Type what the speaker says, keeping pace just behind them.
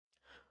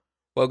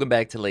Welcome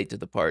back to Late to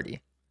the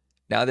Party.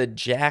 Now that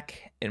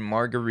Jack and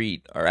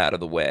Marguerite are out of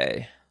the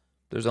way,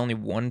 there's only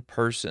one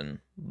person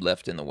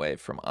left in the way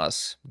from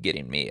us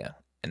getting Mia,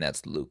 and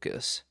that's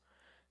Lucas.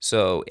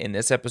 So, in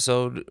this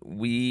episode,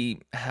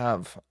 we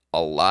have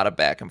a lot of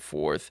back and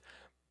forth.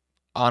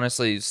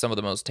 Honestly, some of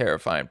the most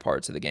terrifying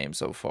parts of the game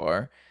so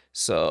far.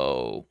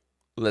 So,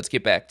 let's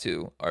get back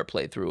to our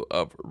playthrough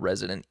of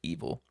Resident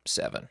Evil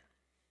 7.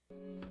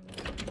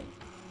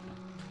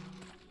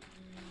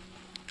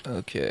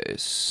 Okay,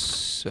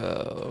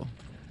 so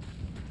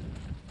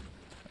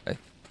I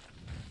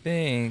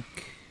think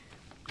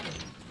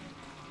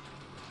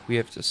we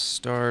have to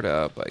start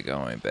out by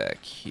going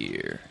back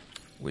here,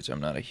 which I'm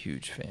not a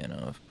huge fan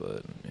of,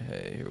 but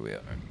hey, here we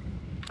are.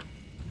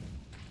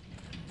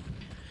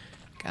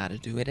 Gotta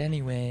do it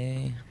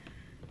anyway.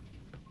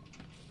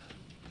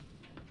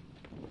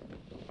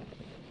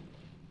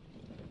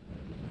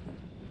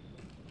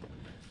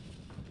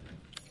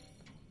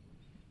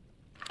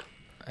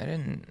 I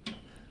didn't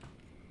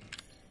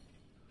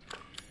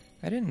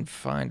I didn't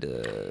find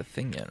a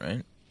thing yet,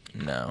 right?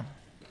 No.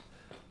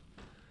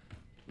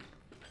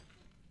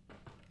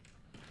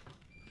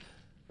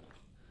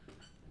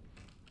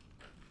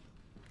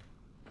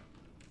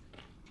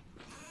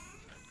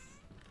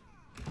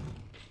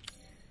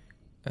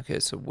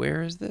 Okay, so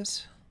where is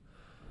this?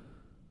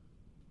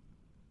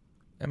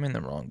 I'm in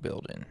the wrong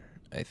building,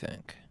 I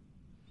think.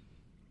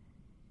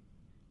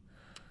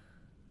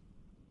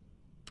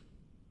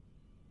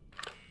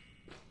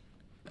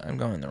 I'm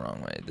going the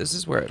wrong way. This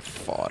is where I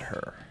fought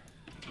her.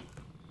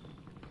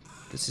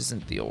 This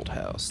isn't the old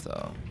house,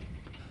 though.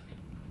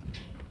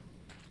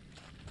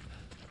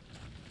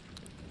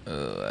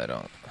 I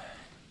don't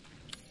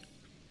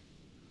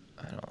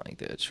like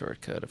that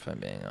shortcut, if I'm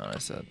being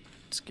honest. That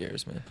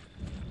scares me.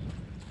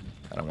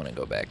 I don't want to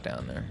go back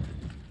down there.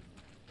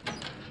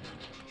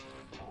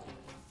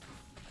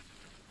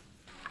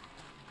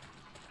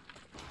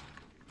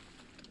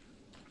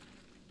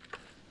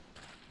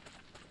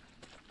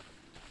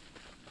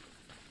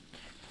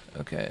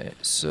 Okay,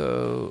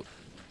 so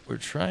we're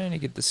trying to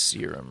get the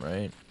serum,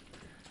 right?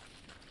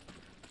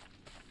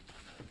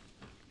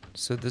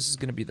 So this is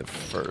going to be the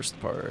first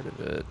part of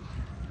it.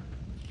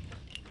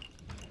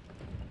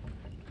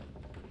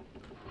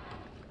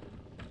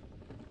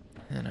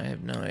 And I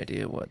have no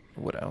idea what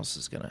else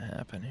is going to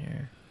happen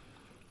here.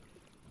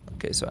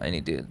 Okay, so I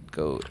need to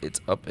go, it's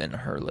up in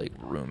her, like,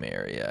 room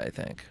area, I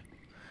think.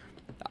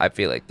 I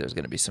feel like there's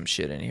going to be some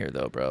shit in here,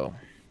 though, bro.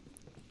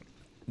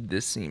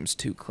 This seems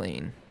too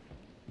clean.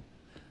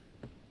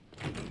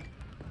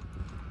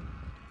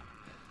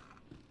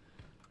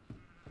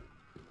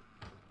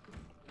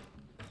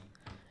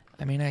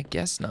 I mean, I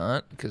guess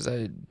not, because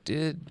I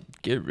did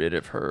get rid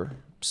of her,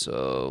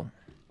 so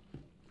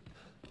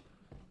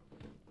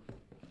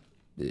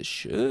this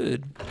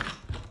should.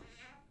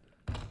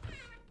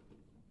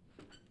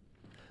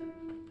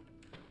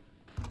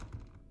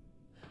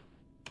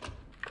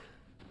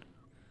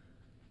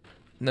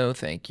 No,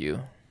 thank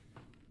you.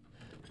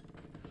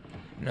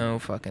 No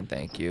fucking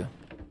thank you.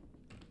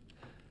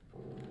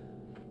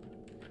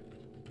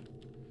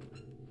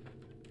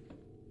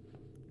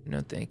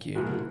 No, thank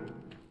you.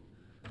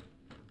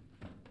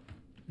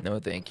 No,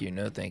 thank you.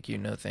 No, thank you.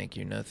 No, thank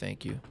you. No,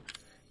 thank you.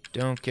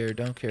 Don't care,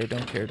 don't care,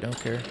 don't care, don't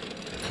care.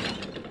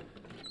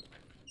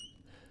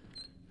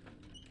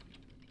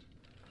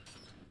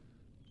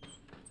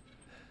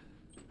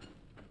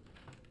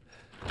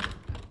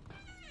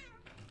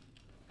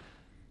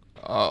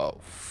 Oh,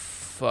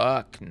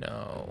 fuck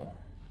no.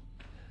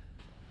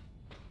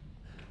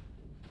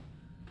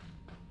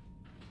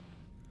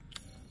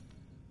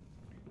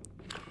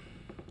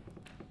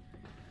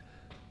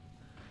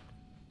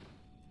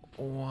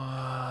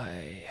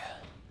 Why?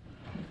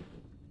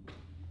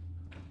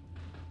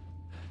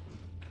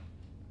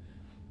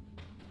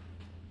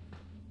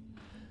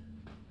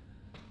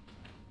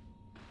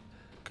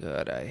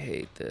 God, I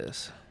hate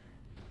this.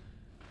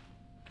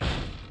 Fuck.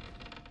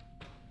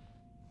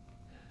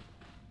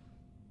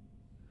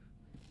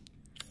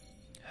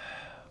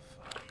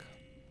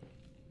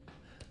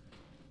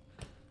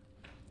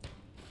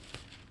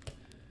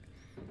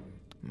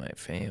 My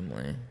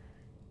family.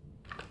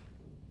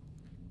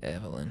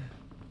 Evelyn.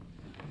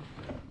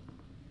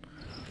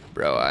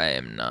 Bro, I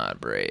am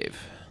not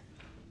brave.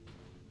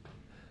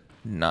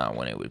 Not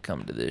when it would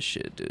come to this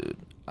shit, dude.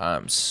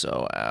 I'm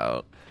so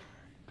out.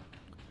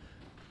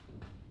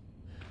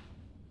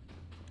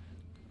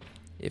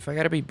 If I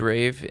gotta be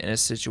brave in a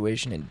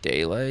situation in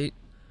daylight,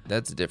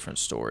 that's a different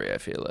story, I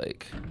feel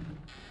like.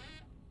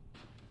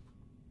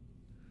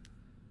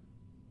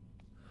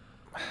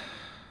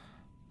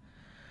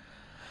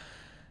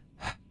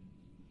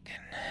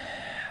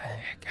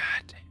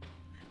 God.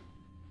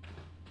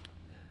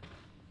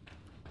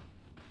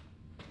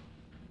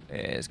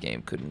 Yeah, this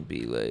game couldn't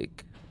be,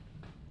 like,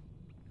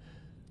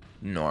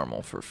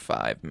 normal for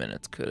 5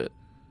 minutes, could it?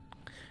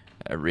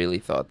 I really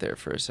thought there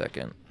for a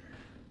second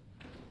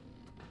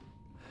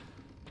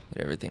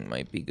that everything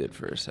might be good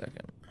for a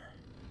second.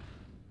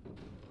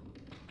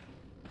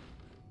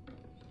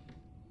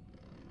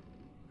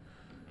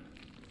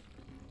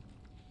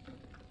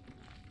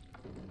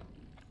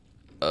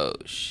 Oh,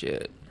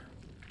 shit.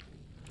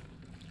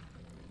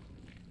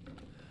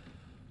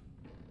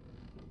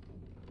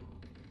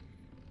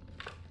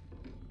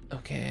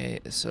 Okay,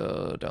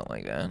 so don't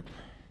like that.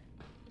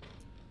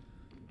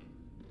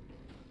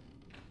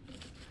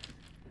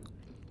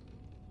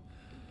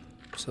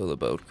 So the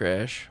boat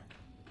crash.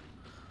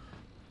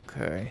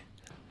 Okay.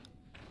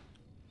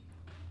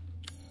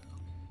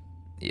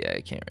 Yeah,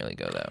 I can't really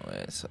go that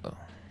way, so...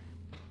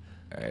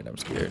 Alright, I'm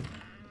scared.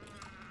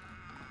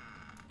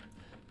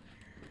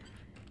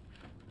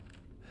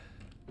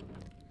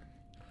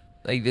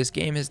 Like, this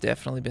game has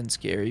definitely been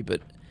scary,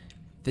 but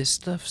this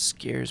stuff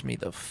scares me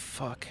the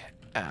fuck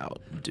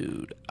out,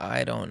 dude.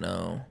 I don't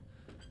know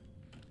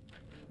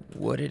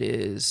what it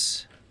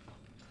is.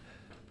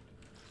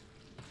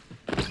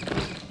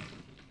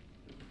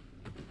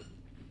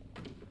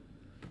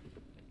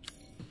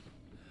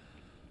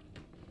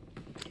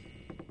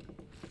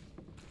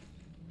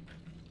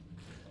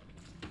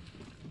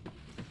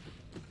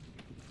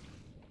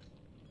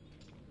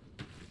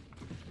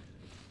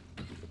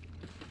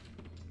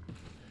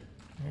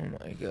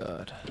 Oh my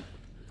god.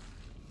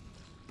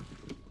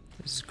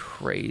 This is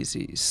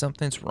crazy.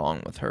 Something's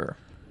wrong with her.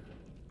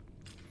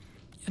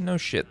 Yeah, no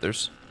shit,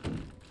 there's...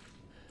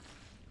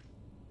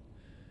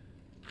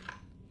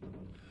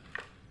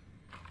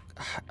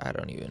 I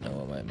don't even know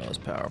what my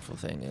most powerful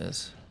thing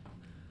is.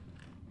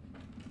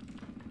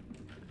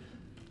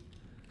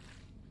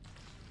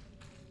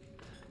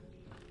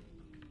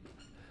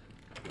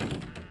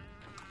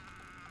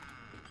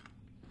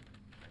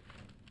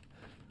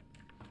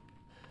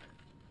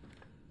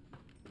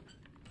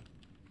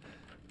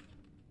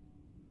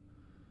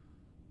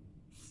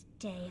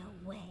 Stay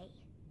away.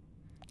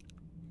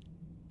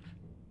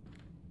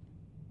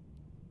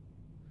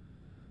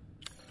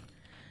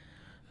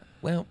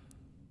 Well,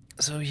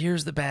 so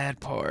here's the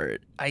bad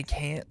part. I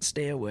can't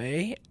stay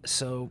away,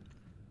 so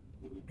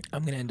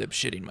I'm gonna end up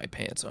shitting my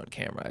pants on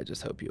camera. I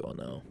just hope you all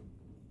know.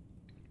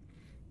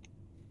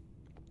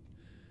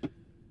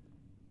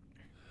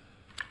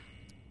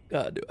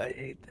 God, do I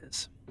hate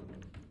this.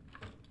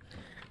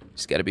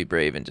 Just gotta be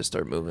brave and just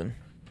start moving.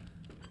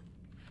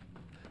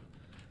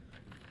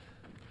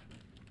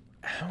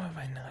 How have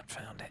I not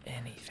found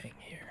anything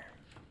here?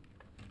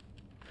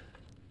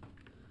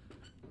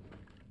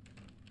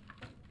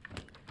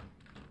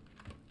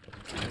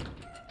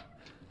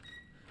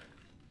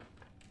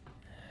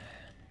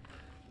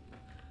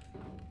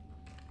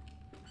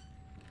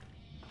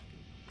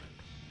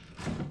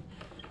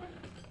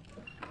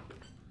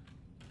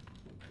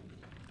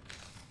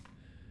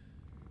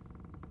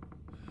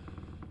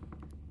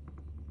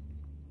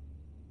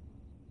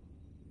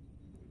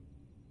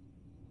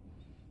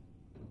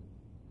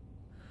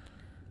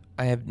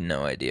 I have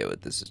no idea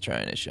what this is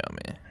trying to show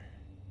me.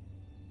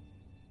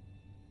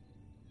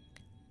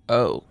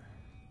 Oh.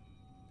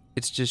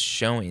 It's just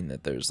showing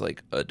that there's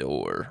like a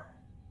door.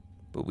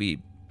 But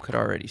we could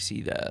already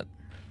see that.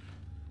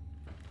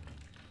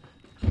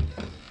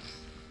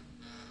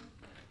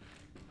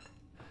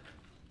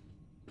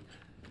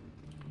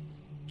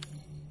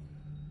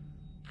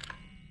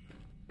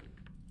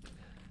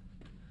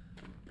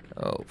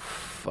 Oh,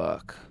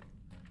 fuck.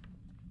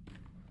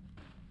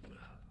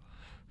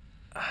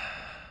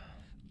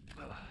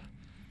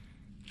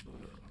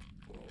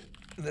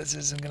 This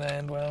isn't gonna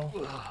end well.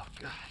 Oh,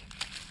 God.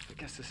 I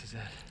guess this is it.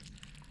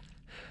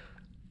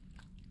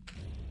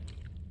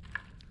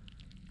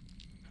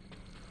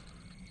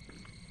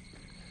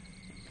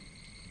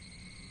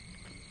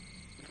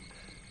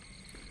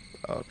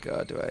 Oh,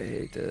 God, do I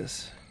hate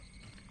this.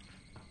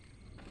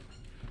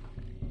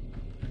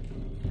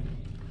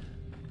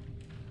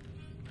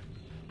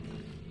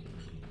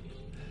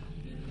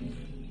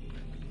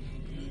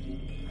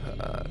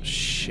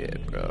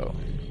 Shit, bro.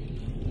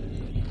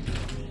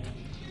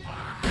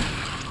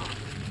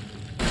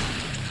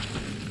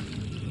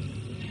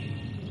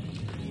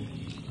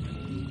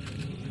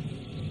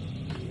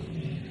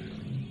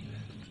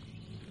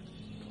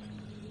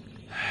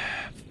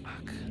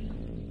 Fuck.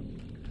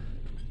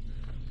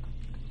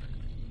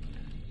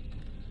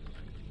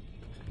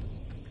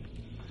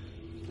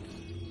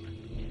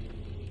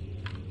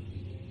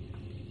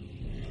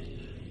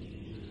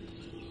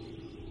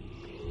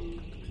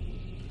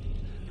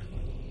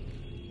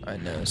 I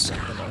know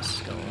something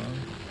else is going on.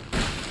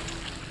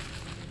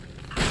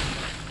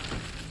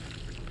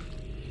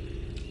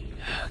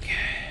 Okay.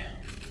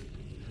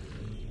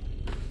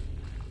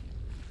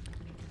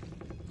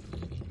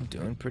 I'm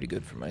doing pretty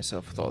good for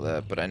myself with all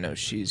that, but I know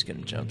she's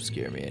gonna jump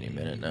scare me any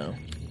minute now.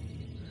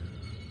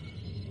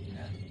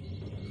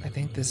 I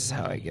think this is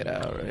how I get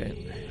out, right?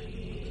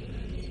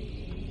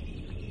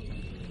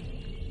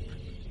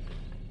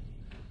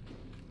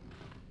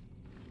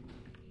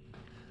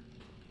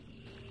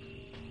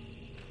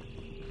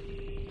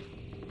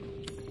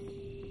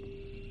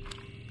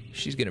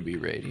 She's gonna be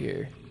right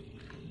here,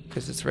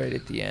 because it's right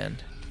at the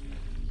end.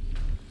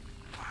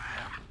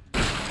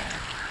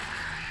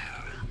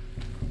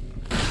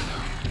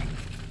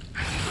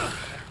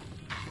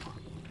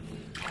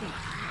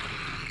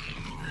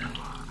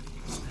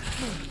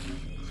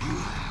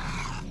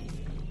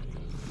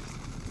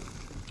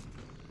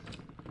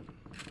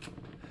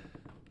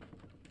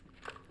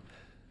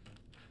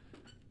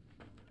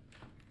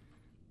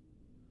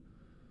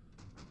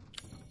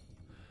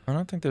 I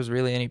don't think there's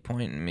really any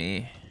point in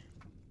me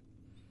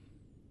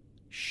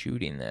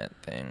shooting that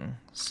thing,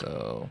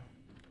 so...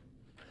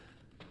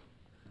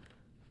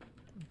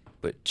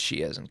 But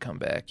she hasn't come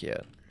back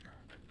yet.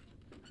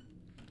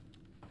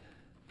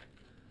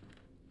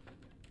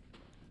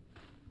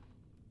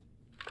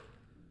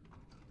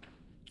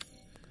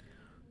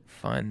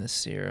 Find the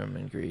serum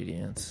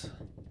ingredients.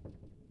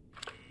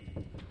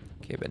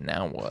 Okay, but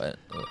now what?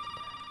 Ugh.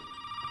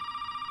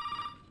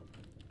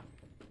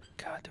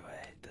 God, do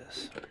I hate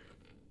this.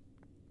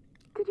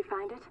 Did you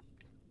find it?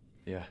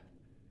 Yeah,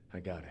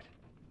 I got it.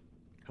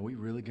 Are we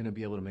really gonna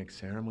be able to make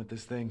serum with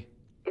this thing?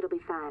 It'll be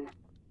fine.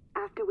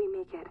 After we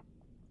make it,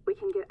 we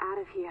can get out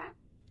of here.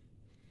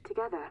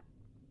 Together.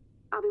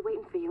 I'll be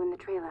waiting for you in the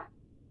trailer.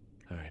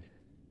 All right.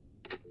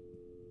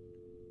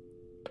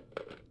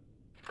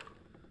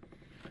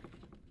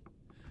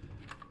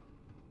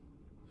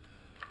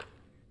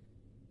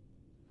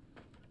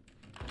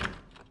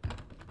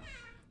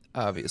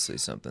 Obviously,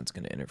 something's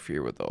going to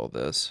interfere with all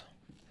this.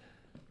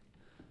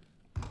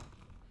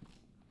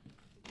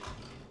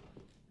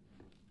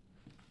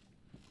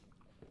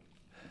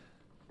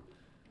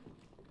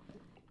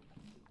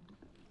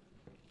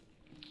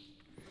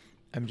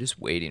 I'm just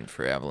waiting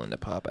for Evelyn to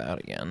pop out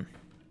again.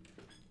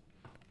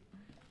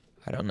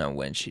 I don't know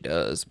when she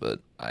does, but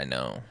I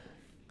know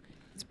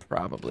it's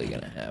probably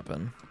going to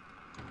happen.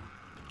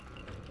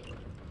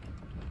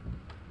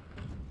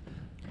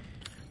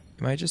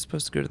 Am I just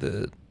supposed to go to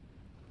the...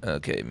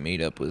 Okay,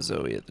 meet up with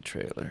Zoe at the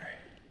trailer.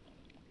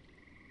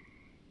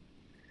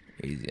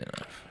 Easy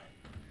enough.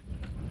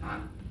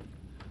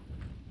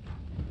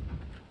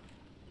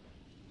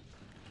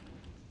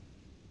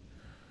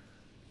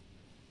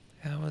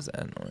 How was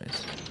that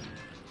noise?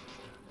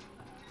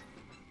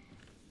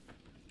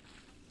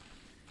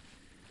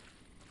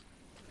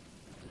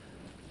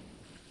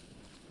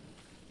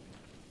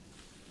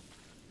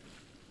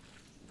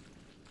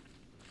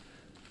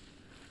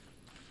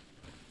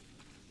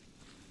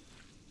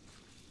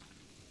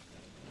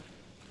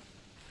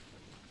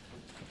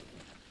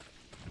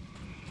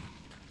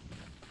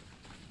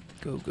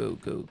 Go, go,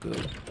 go, go.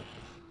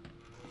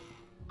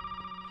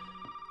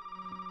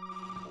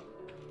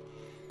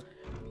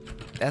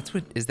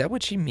 Is that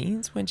what she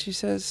means when she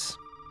says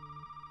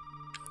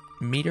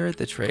meet her at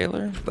the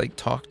trailer? Like,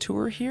 talk to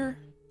her here?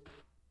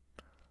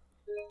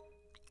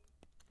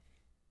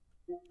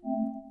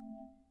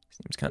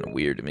 Seems kind of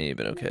weird to me,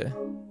 but okay.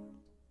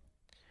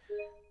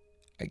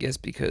 I guess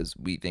because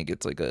we think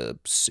it's like a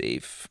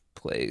safe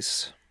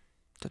place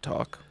to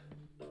talk.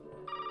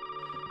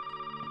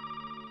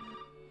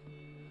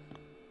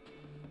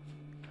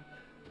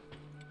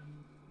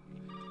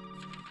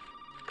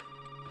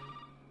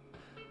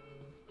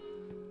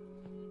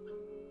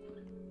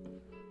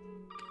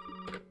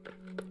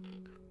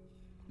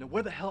 Now,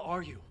 where the hell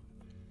are you?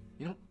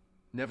 You know,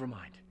 never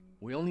mind.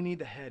 We only need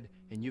the head,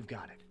 and you've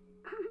got it.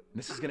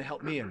 This is gonna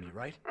help Mia and me,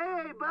 right?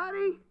 Hey,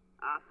 buddy.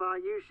 I thought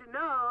you should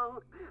know.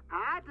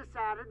 I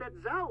decided that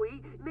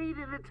Zoe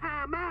needed a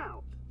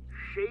timeout.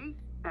 She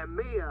and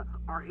Mia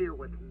are here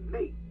with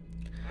me.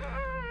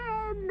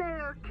 And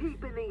they're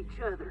keeping each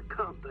other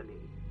company.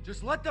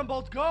 Just let them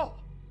both go.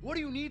 What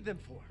do you need them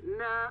for?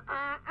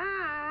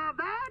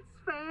 That's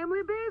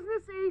family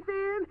business,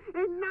 Ethan,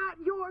 and not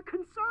your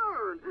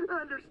concern.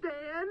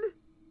 Understand?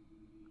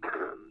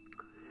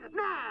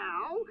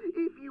 Now,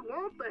 if you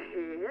want the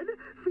head,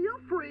 feel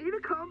free to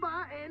come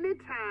by any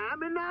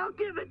time and I'll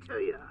give it to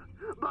you.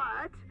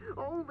 But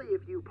only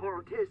if you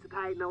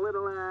participate in a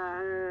little,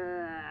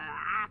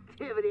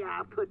 activity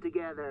I put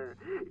together.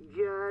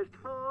 Just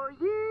for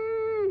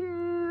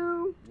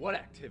you. What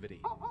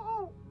activity?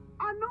 Oh,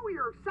 I know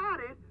you're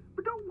excited,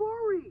 but don't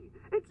worry.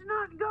 It's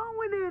not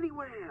going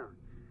anywhere.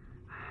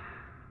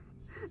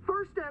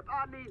 First step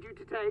I need you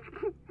to take,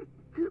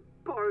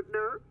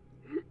 partner,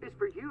 is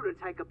for you to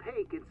take a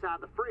peek inside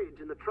the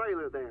fridge in the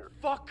trailer there.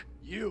 Fuck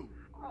you.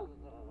 Oh,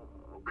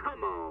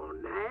 come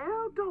on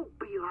now. Don't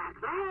be like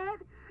that.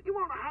 You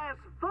want to have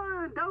some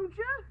fun, don't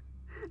you?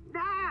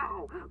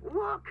 Now,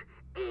 look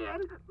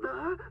in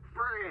the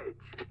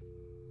fridge.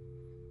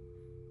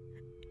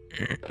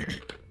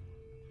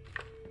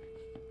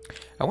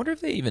 I wonder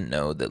if they even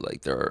know that,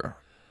 like, the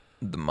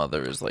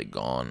mother is, like,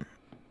 gone.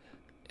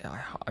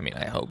 I mean,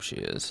 I hope she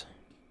is.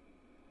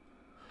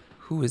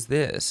 Who is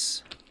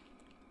this?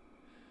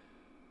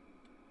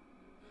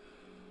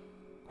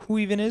 Who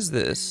even is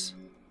this?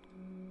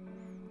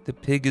 The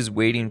pig is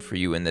waiting for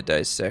you in the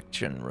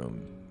dissection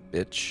room,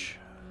 bitch.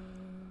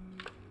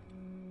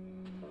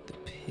 The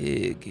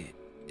pig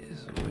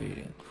is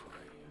waiting for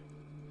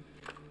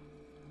you.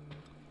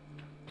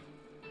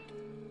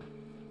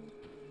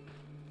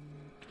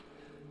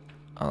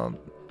 I'll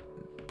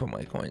put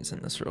my coins in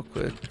this real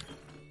quick.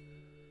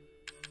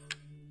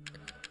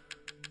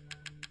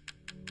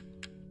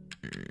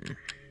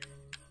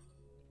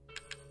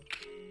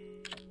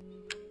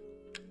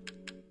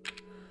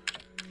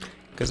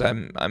 Because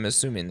I'm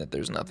assuming that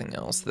there's nothing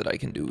else that I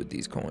can do with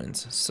these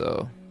coins,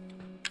 so...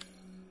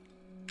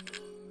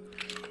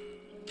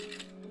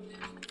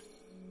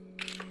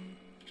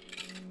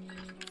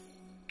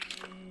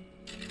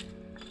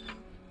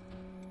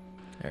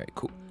 Alright,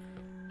 cool.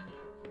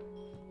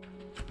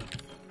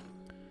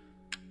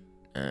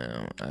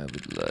 I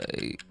would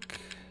like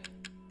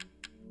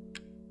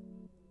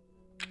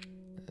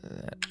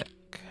that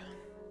back.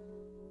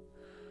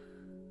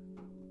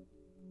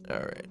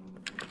 Alright,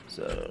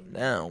 so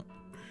now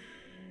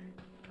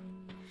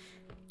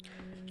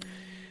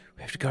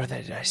we have to go to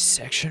that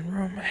dissection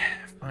room.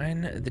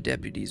 Find the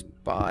deputy's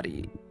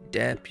body.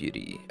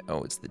 Deputy.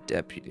 Oh, it's the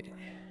deputy.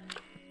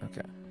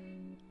 Okay.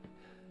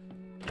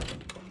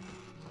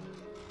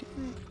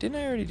 Didn't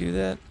I already do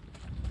that?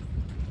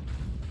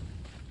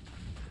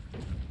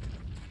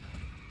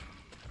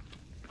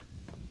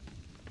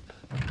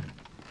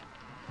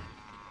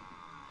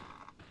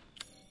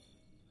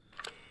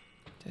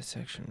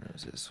 Dissection room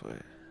is this way.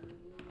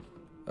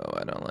 Oh,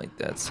 I don't like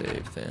that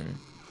save thing.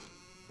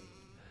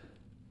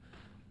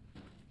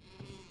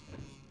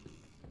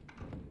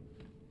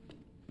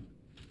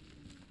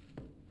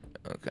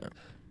 Okay.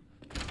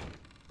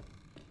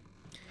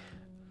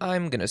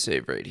 I'm gonna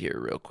save right here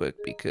real quick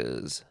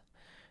because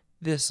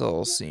this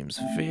all seems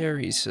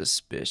very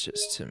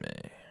suspicious to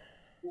me.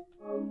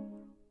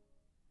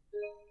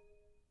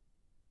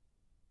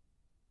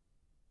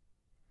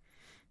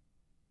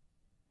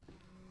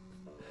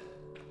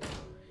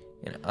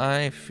 And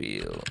I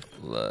feel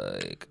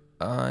like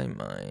I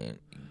might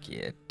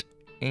get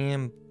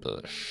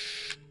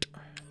ambushed.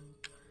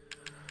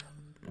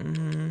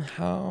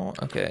 How?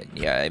 Okay,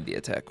 yeah, I have the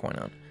attack coin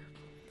on.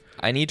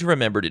 I need to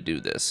remember to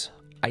do this.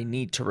 I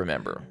need to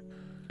remember.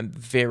 I'm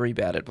very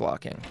bad at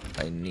blocking.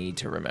 I need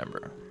to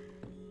remember.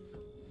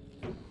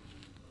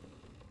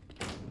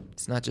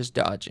 It's not just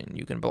dodging.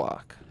 You can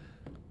block.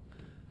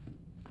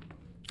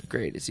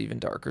 Great, it's even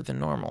darker than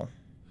normal.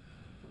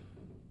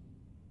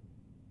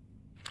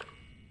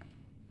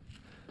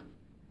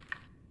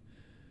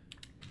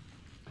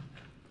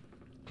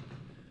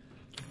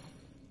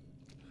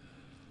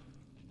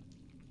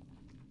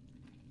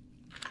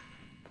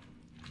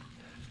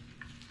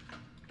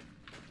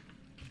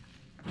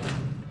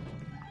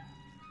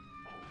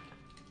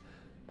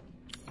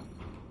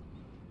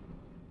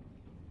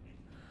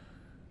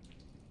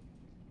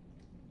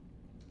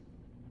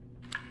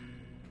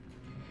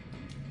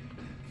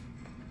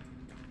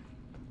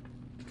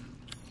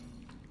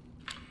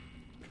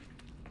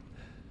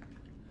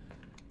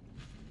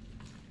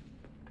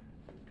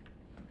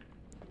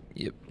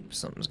 Yep,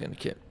 something's gonna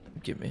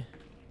give me.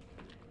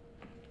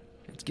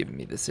 It's giving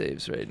me the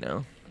saves right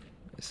now.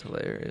 It's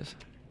hilarious.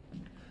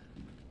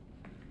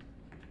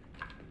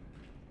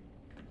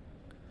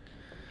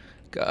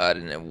 God,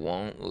 and it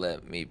won't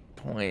let me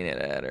point it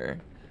at her.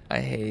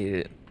 I hate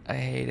it. I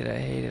hate it. I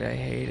hate it. I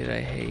hate it.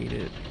 I hate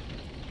it.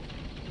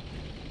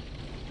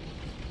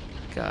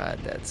 God,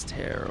 that's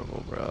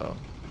terrible, bro.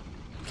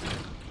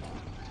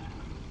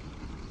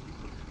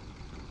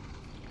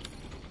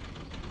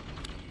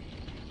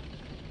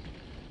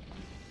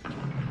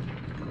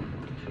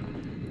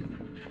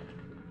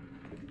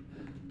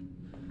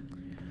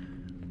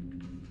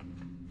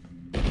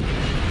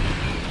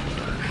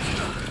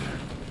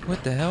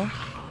 What the hell?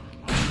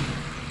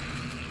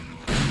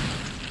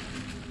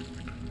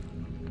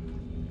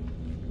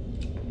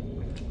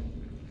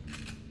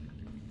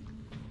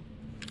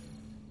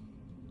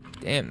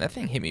 Damn, that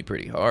thing hit me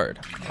pretty hard,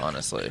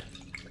 honestly.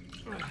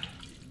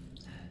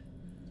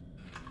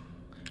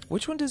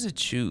 Which one does it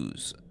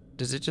choose?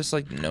 Does it just,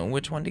 like, know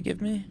which one to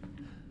give me?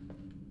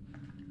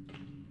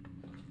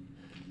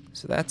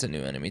 So that's a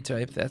new enemy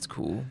type. That's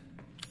cool.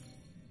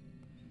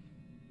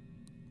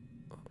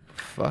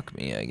 Fuck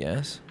me, I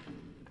guess.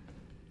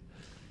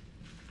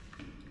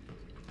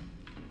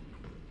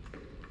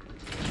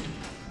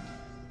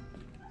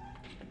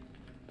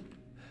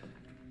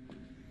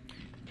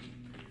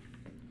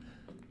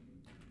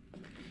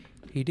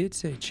 He did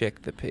say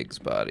check the pig's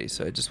body,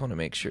 so I just want to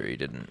make sure he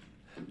didn't,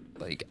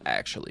 like,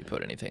 actually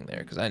put anything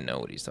there, because I know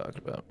what he's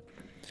talking about.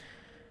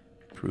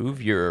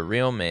 Prove you're a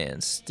real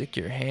man. Stick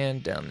your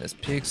hand down this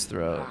pig's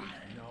throat.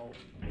 No.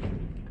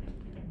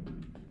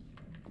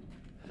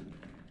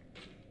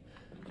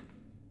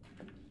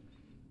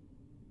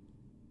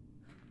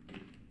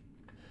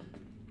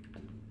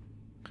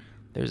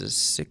 There's a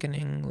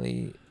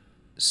sickeningly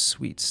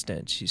sweet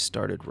stench. He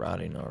started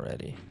rotting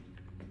already.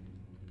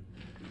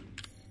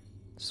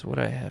 So what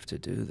do I have to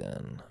do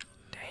then?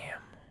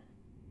 Damn.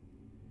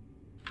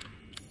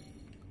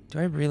 Do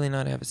I really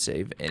not have a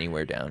save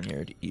anywhere down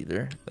here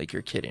either? Like,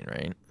 you're kidding,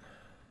 right?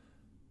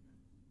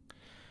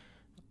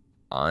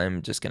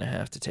 I'm just gonna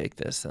have to take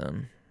this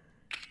then.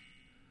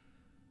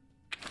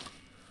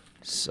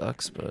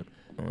 Sucks, but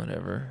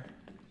whatever.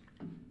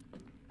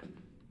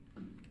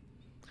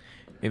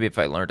 Maybe if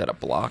I learned how to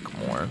block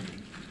more.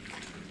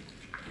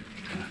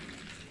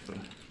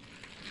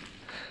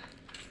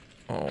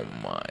 Oh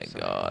my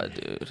god,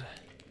 dude.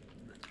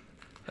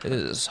 This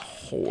is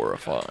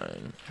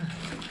horrifying.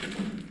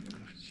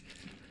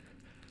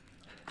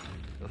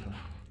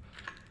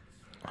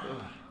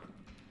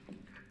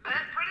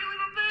 That pretty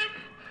little thing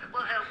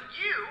will help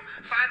you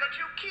find the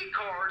 2 key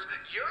cards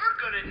you're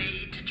gonna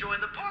need to join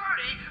the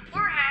party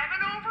we're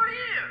having over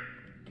here.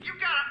 You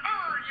gotta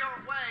earn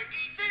your way,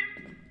 Ethan.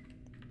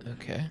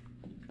 Okay.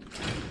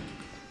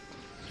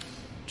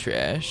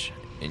 Trash,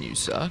 and you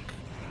suck.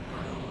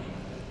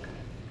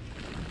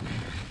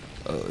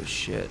 Oh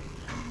shit.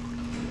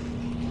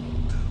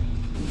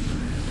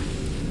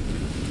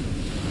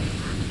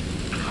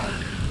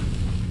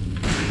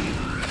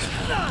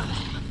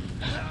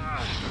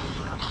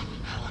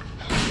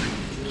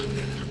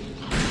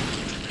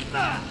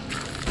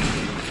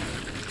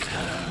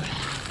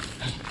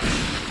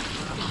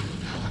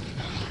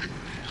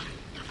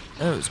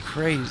 That was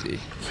crazy.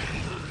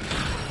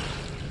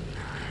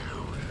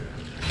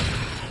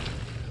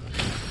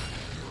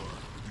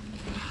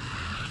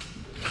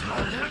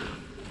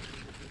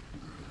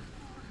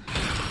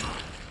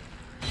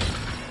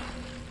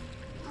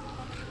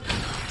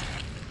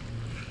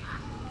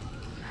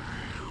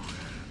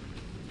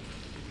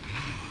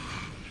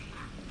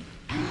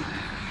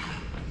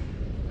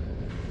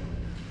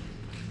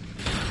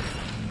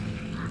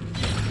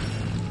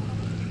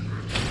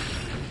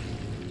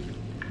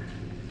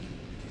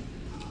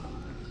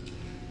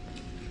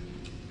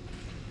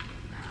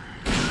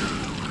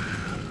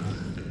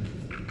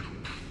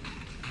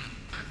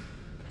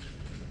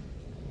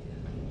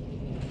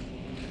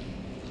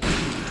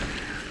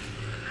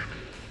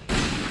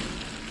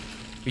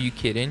 Are you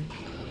kidding?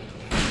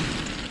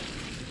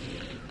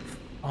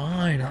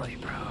 Finally,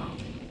 bro.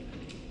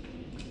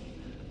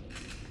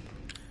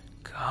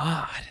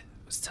 God,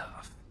 it was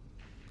tough.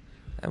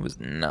 That was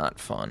not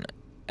fun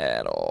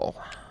at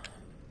all.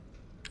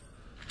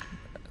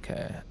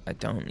 Okay, I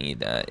don't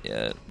need that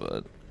yet,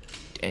 but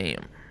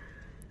damn.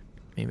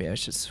 Maybe I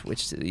should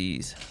switch to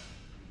these.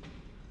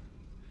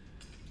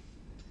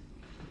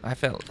 I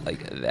felt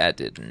like that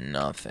did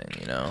nothing,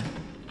 you know?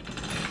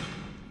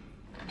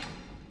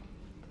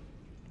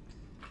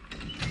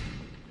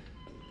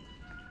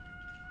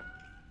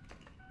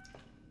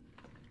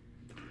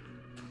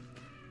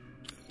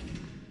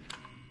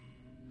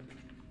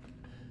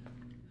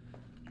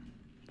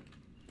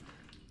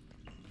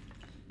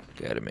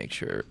 Gotta make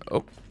sure.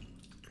 Oh.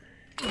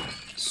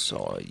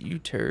 Saw you,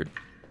 turd.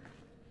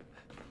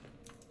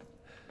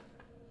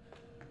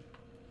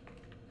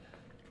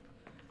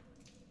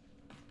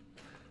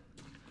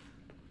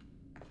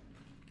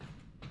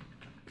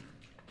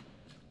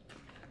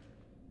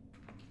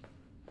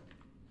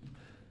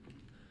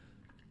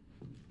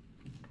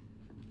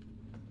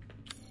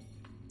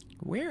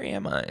 Where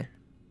am I?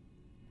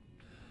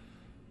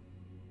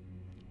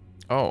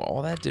 Oh,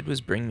 all that did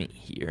was bring me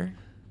here?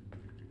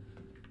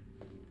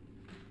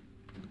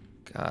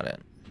 Got it.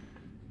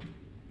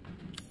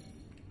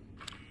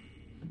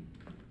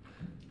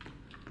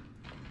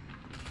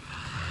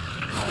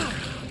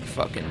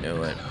 Fucking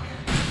knew it.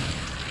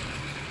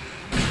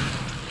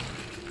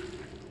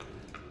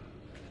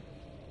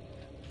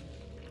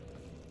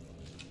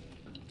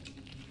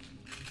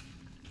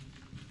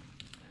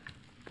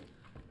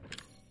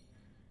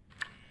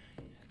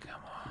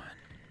 Come on.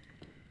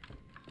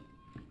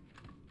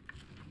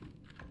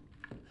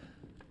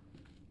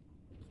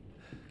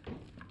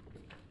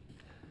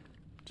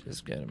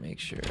 Just gotta make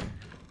sure.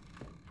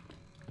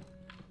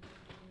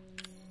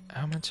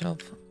 How much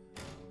health?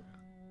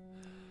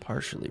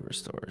 Partially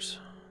restores.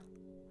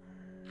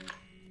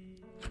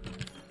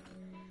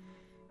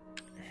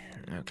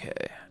 Okay.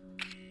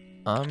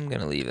 I'm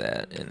gonna leave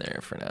that in there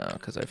for now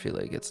because I feel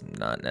like it's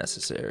not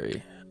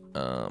necessary.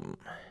 We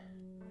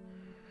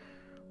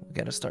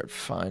gotta start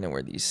finding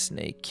where these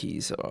snake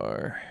keys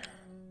are.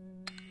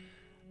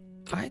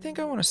 I think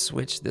I want to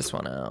switch this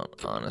one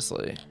out,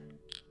 honestly.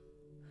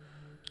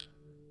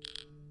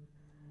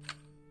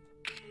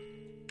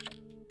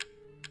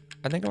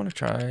 I think I want to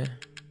try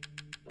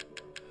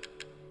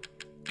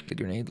the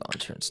grenade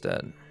launcher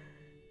instead.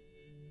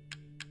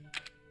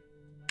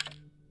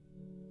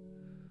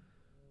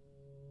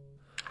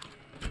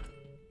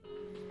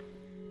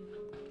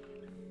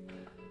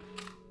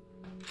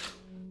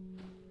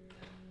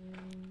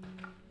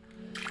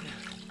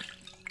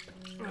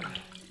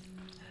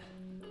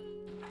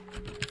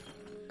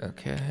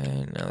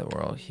 Okay, now that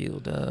we're all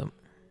healed up.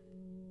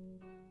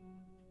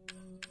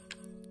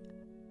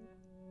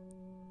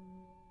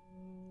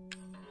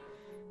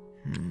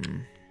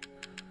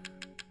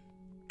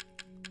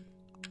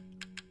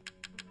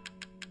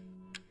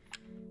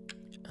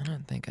 I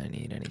don't think I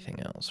need anything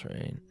else,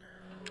 right?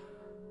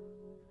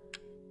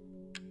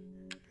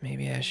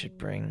 Maybe I should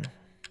bring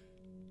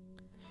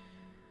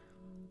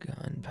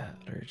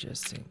gunpowder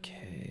just in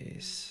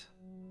case.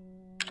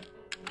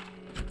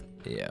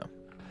 Yeah.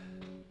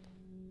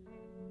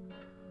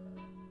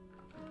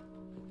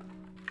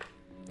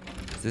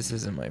 This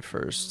isn't my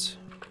first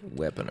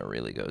weapon to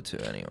really go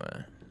to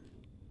anyway.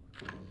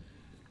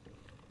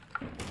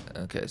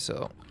 Okay,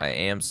 so I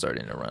am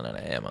starting to run out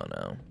of ammo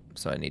now.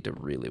 So I need to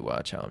really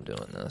watch how I'm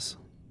doing this.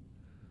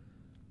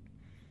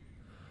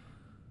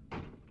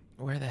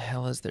 Where the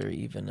hell is there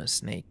even a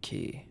snake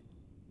key?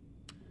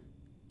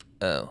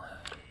 Oh.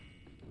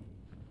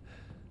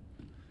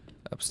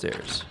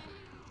 Upstairs.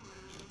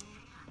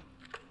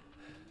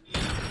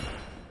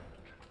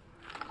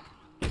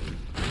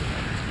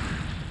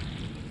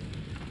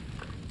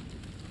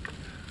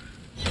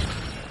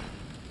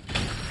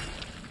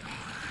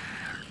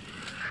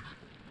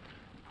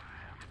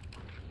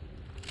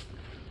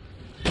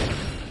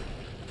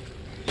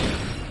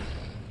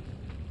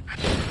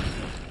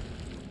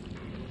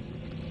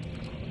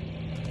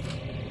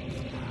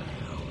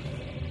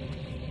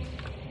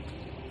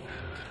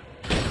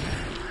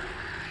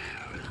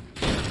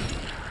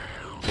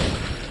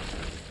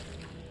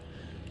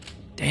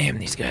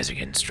 these guys are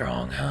getting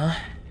strong, huh?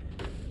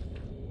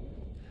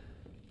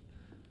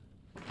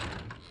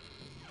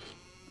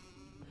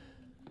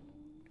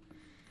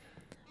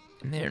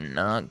 And they're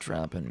not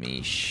dropping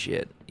me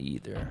shit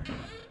either.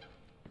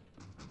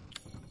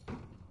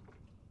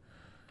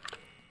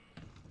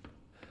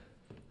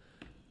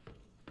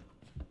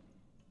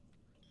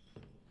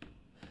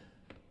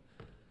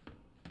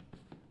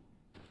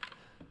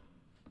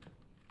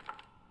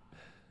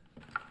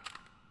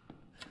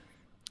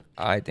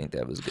 I think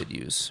that was good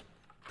use,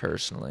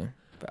 personally.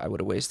 But I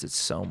would have wasted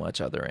so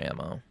much other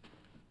ammo.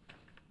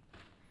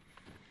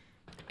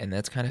 And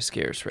that's kind of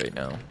scarce right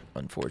now,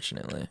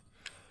 unfortunately.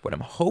 What I'm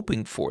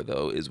hoping for,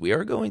 though, is we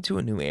are going to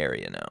a new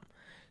area now.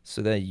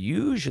 So that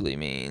usually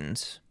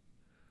means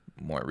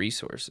more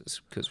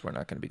resources, because we're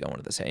not going to be going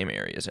to the same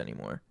areas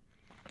anymore.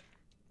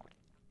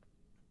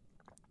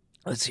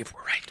 Let's see if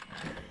we're right.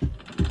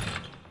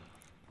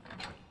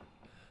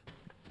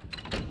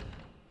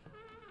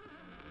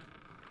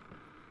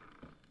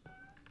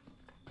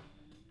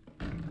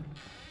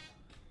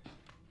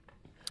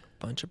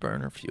 Bunch of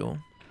burner fuel.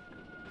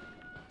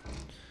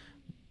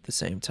 The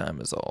same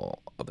time as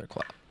all other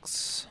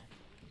clocks.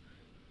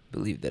 I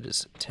believe that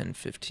is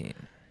 10:15.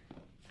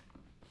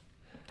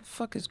 The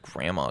fuck is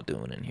Grandma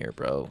doing in here,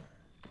 bro?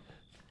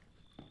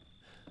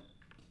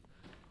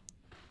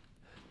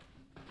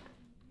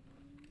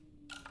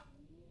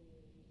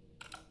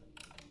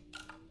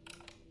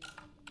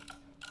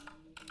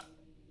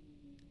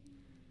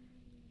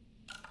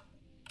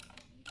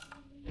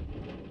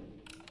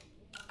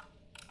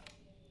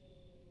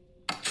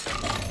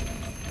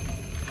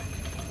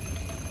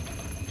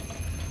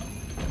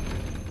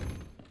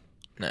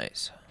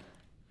 Nice.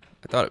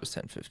 I thought it was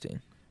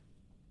 10:15.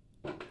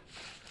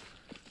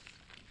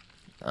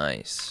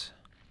 Nice.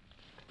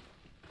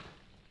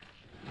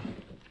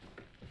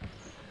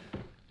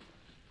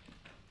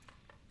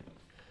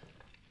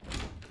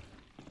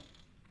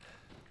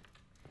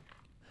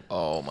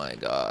 Oh my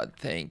god,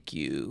 thank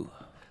you.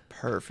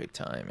 Perfect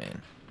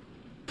timing.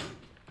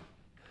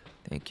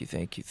 Thank you,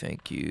 thank you,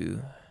 thank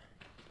you.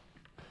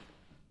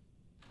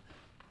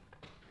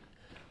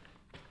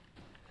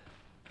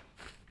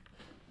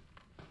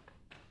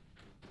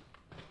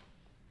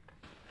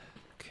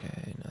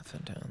 Okay,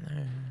 nothing down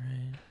there,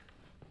 right?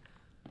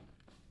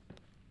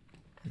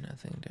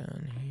 Nothing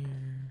down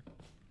here.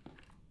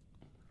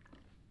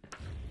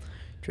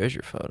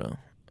 Treasure photo.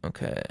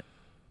 Okay.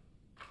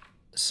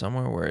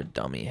 Somewhere where a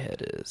dummy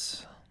head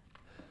is.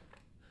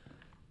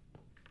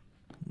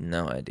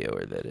 No idea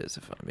where that is,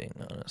 if I'm being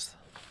honest.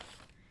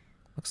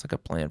 Looks like a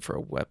plan for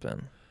a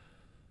weapon.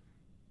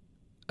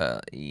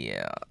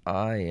 Yeah,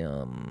 I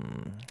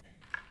am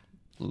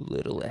a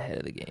little ahead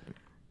of the game.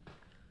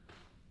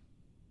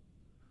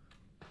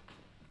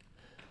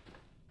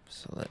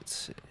 So let's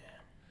see.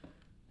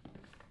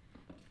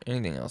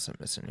 Anything else I'm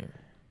missing here?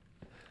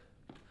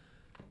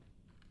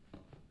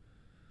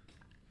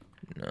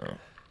 No.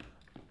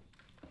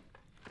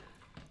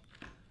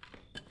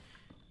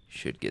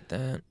 Should get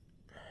that.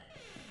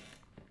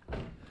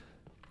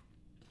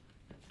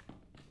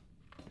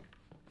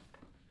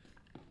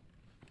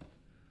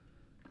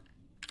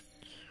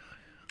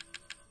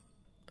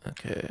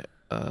 Okay,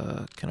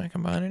 can I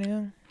combine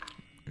anything?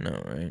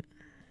 No, right?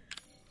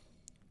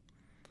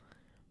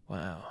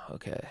 Wow,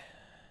 okay.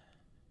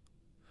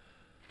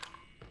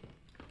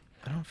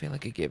 I don't feel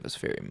like it gave us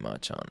very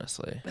much,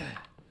 honestly.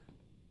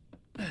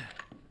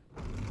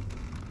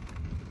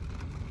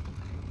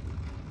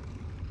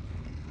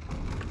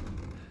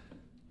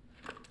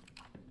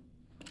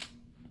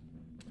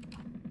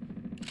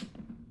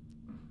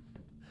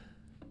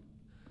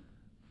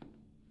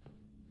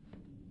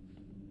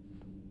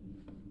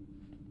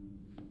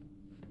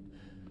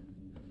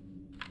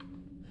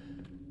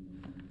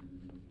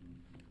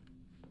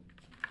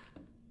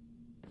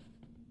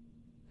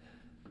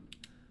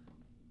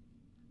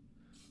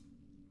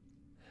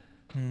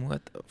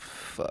 What the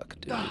fuck,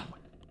 dude?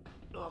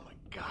 Oh my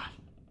god.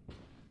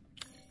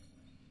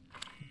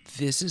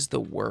 This is the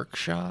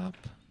workshop?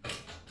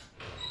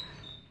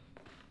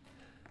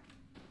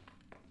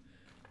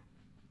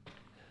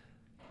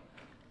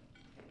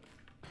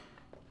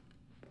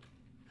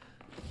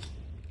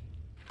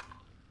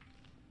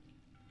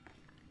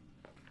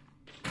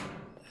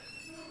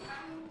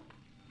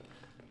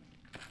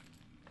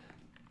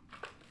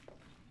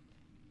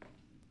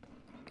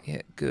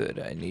 Yeah, good.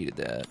 I needed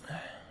that.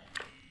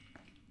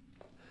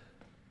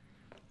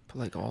 But,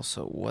 like,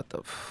 also, what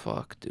the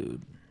fuck,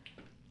 dude?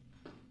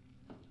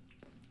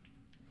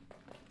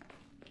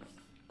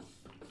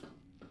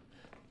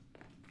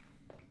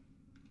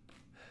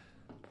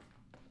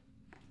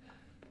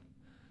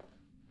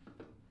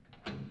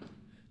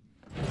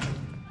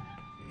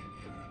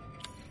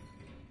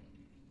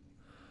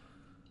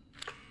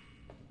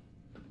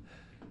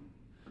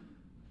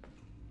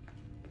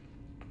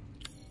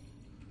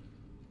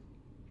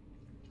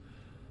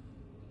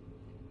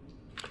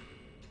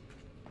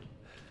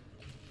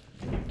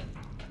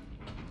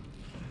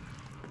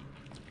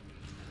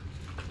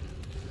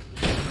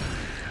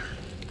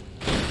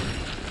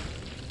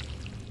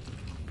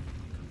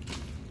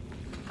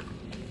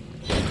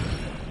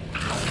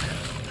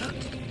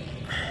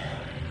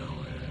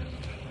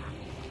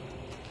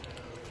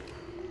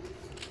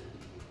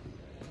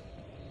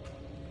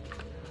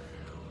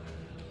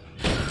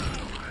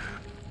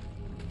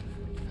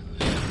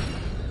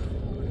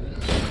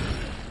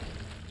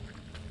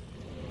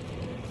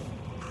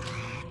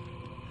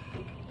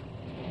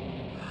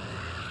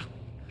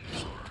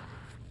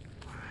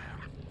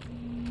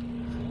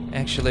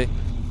 Actually,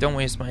 don't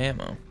waste my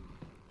ammo.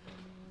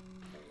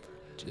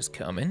 Just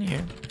come in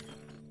here.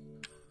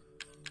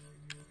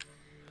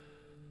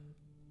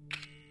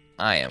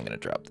 I am gonna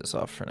drop this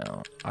off for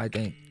now. I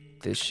think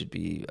this should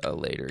be a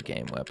later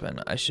game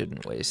weapon. I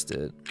shouldn't waste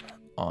it,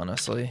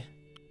 honestly.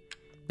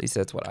 At least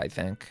that's what I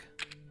think.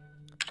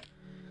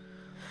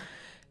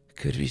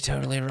 Could be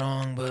totally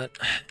wrong, but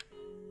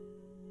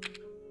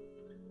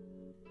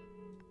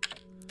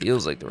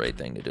feels like the right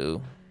thing to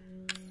do.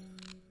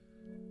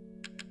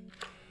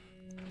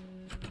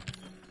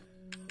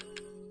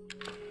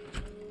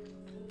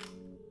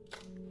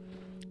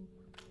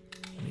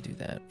 Let me do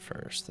that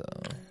first,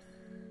 though.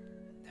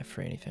 That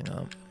free anything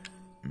up?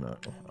 No.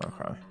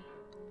 Okay.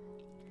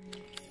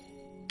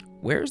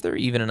 Where's there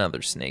even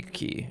another snake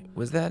key?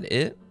 Was that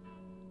it?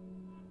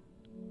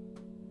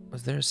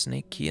 Was there a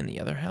snake key in the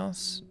other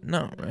house?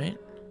 No, right?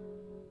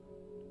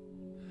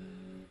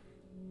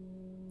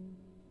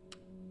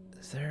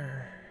 Is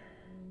there...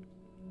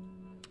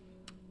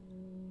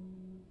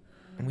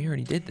 We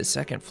already did the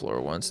second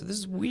floor one, so this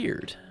is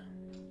weird.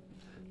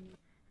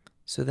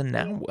 So then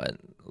now what?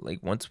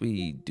 Like, once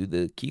we do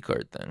the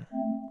keycard thing.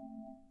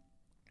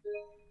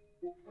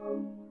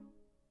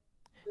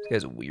 This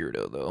guy's a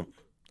weirdo, though.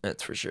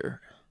 That's for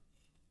sure.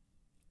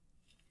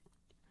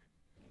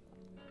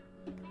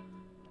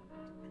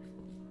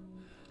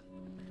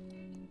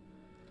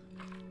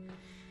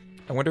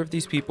 I wonder if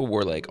these people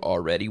were, like,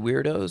 already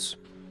weirdos.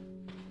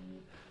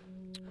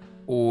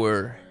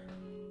 Or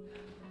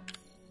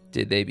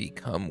did they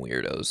become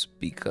weirdos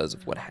because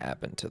of what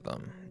happened to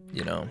them,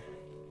 you know?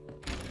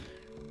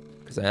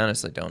 Because I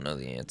honestly don't know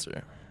the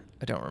answer.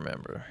 I don't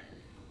remember.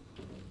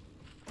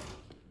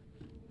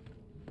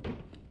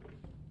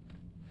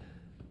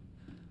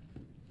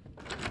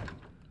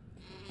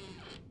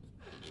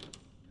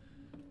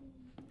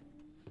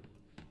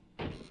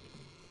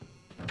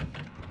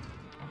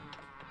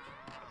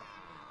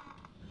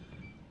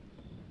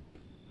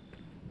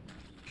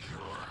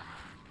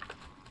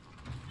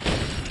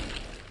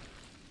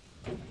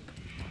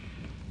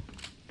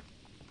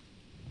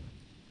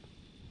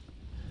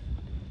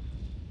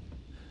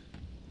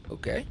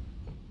 Okay.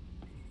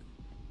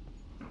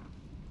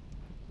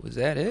 Was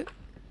that it?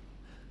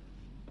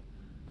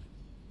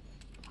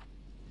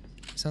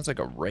 Sounds like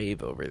a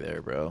rave over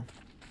there, bro.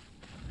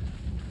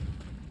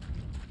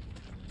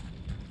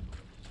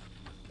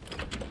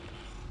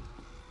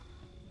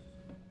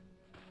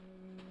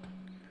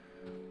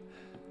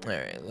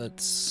 Alright,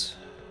 let's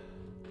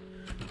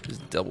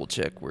just double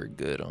check we're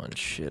good on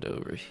shit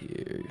over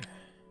here.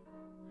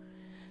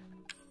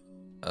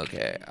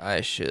 Okay,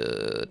 I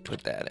should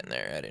put that in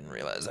there. I didn't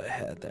realize I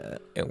had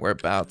that. And we're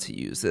about to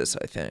use this,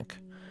 I think.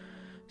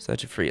 So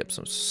that should free up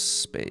some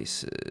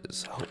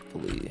spaces,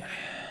 hopefully.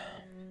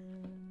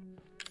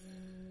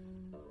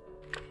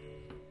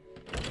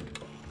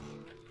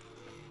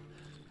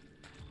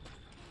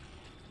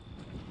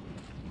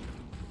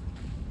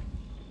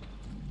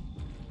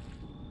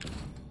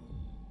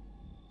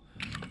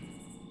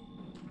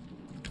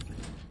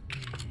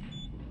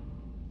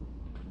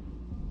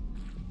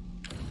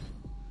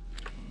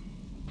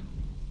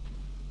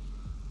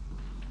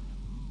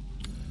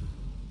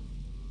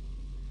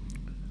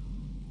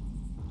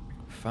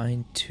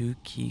 Find 2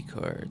 key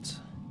cards.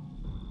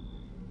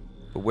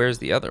 But where's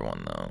the other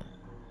one, though?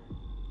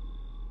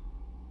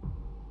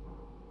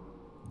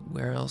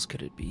 Where else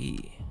could it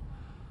be?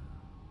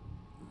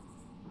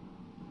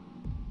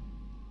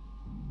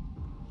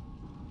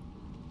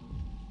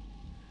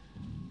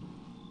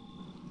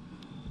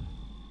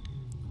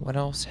 What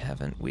else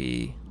haven't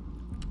we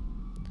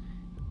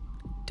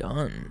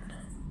done?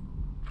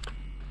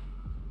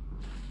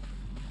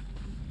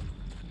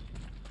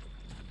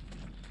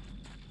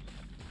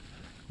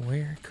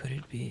 Where could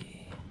it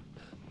be?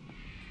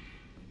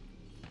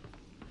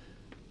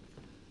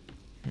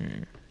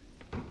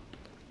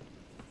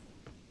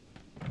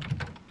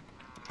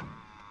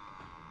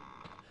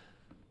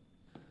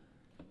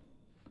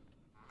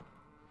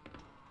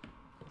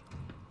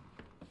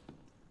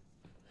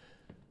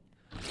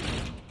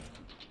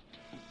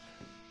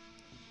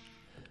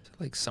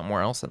 Like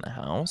somewhere else in the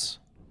house?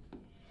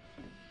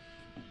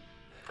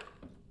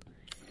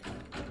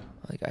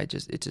 Like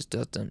it just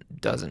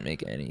doesn't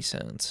make any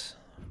sense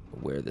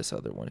where this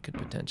other one could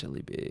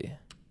potentially be.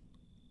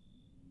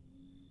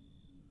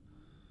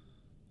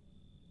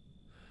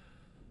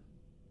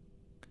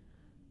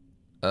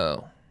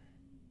 Oh.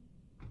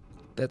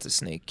 That's a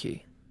snake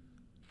key.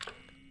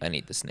 I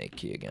need the snake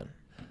key again.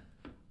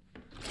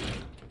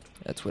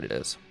 That's what it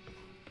is.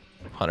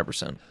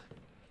 100%.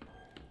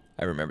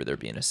 I remember there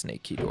being a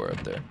snake key door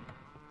up there.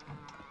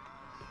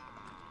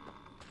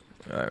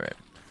 Alright.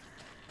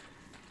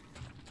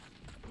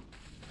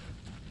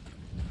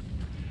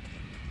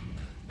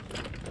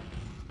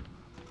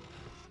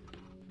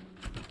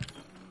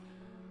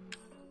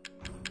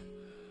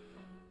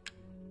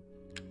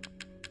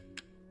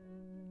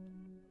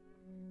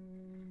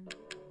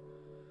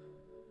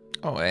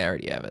 Oh, I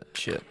already have it.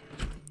 Shit.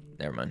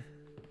 Never mind.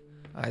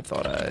 I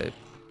thought I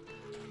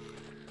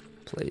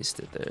placed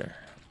it there.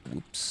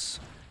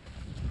 Whoops.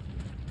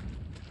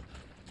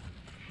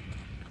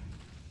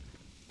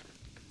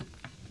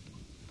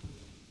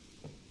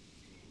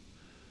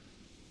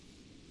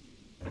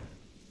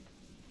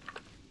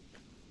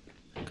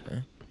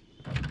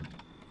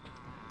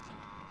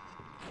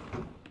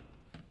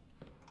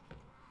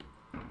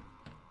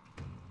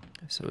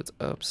 So it's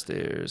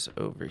upstairs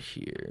over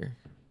here.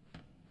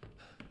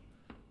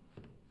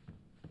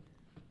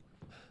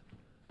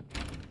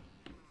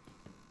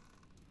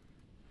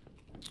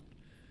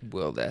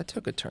 Well, that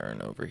took a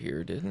turn over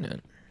here, didn't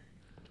it?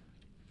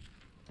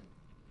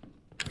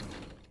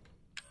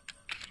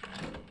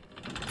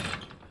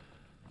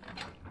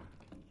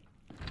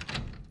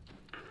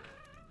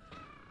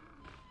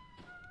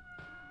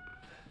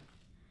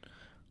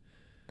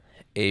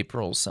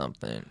 April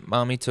something.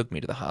 Mommy took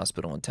me to the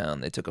hospital in town.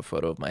 They took a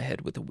photo of my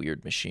head with a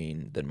weird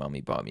machine. Then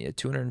Mommy bought me a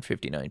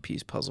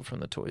 259-piece puzzle from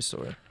the toy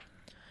store.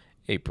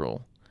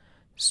 April.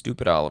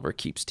 Stupid Oliver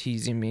keeps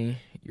teasing me.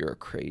 You're a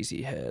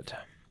crazy head.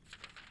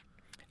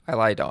 I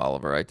lied to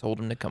Oliver. I told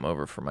him to come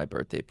over for my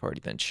birthday party,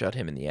 then shut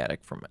him in the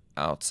attic from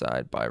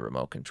outside by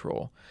remote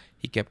control.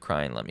 He kept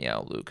crying, let me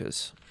out,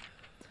 Lucas.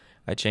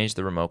 I changed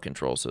the remote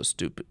control so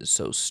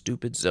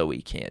stupid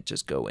Zoe can't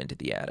just go into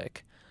the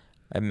attic.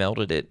 I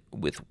melted it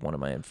with one of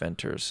my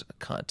inventor's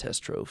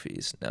contest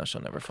trophies. Now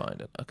she'll never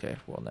find it. Okay,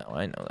 well, now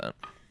I know that.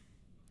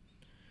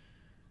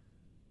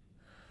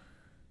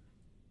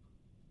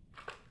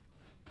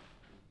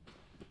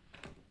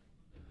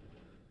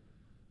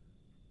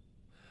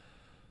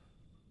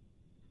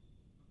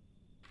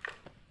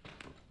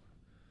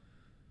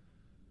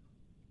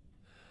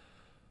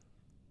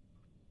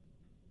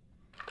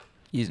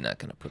 He's not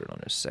going to put it on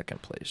his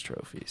second place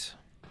trophies.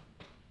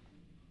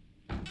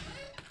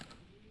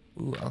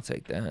 Ooh, I'll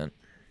take that.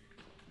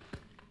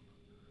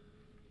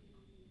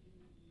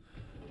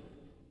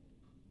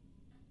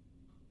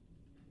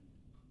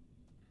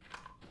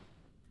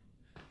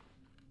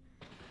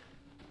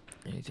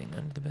 Anything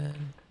under the bed?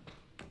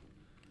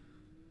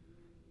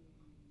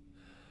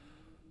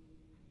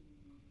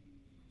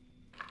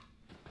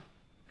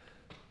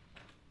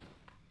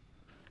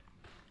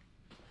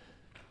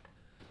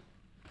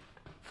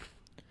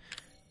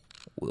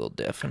 We'll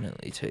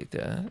definitely take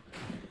that.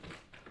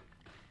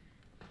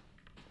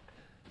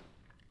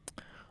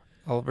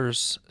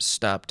 Oliver's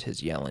stopped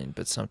his yelling,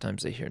 but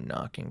sometimes they hear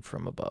knocking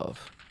from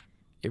above.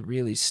 It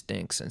really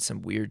stinks, and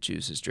some weird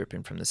juice is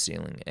dripping from the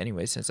ceiling.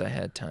 Anyway, since I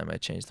had time, I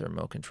changed the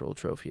remote control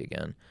trophy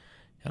again.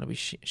 It'll be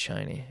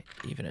shiny,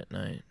 even at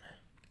night.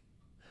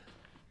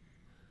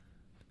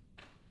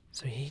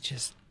 So he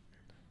just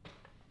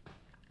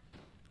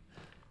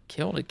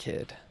killed a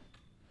kid.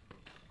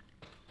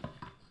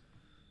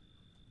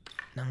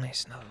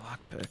 Nice, another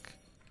lockpick.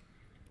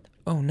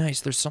 Oh, nice.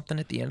 There's something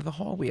at the end of the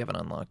hall we haven't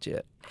unlocked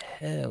yet.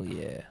 Hell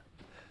yeah.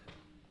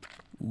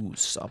 Ooh,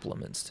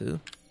 supplements too.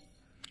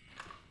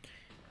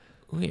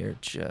 We're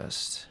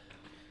just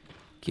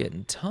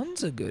getting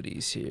tons of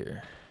goodies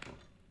here.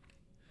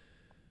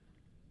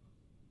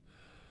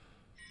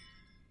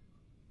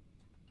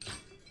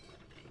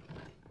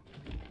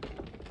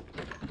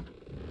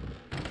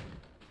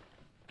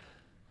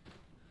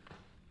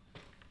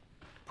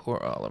 Poor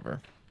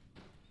Oliver.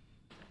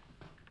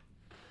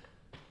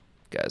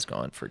 Guy's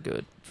gone for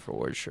good,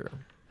 for sure.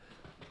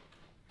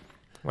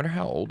 Wonder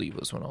how old he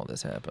was when all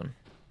this happened.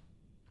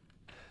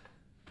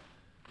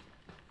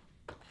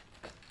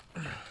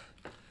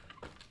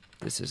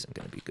 This isn't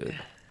gonna be good.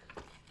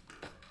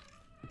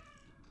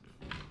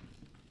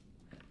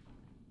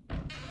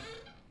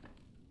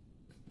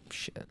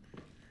 Shit.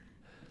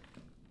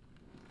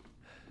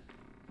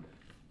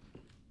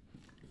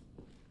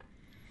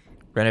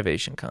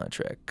 Renovation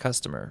contract.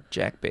 Customer,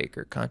 Jack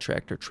Baker.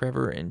 Contractor,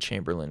 Trevor and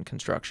Chamberlain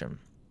Construction.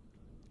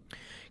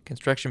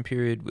 Construction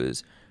period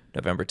was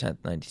November 10th,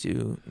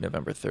 92,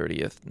 November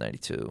 30th,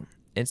 92.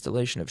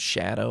 Installation of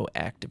shadow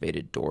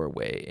activated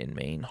doorway in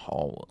main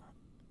hall.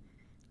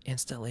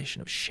 Installation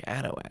of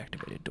shadow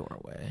activated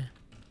doorway.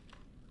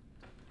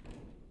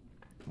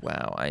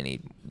 Wow, I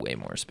need way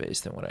more space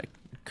than what I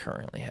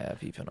currently have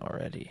even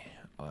already.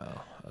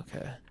 Wow,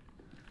 okay.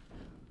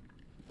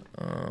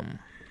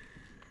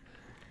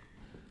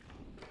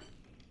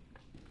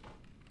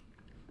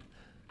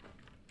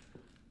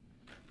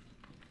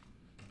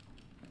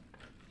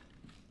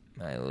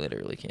 I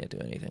literally can't do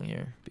anything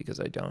here because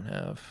I don't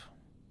have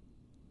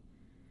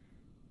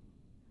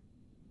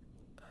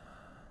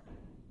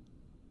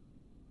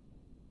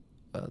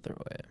other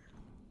way.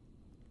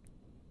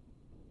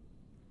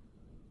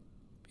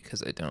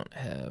 Because I don't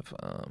have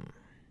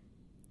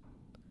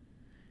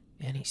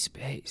any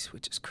space,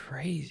 which is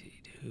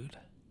crazy, dude.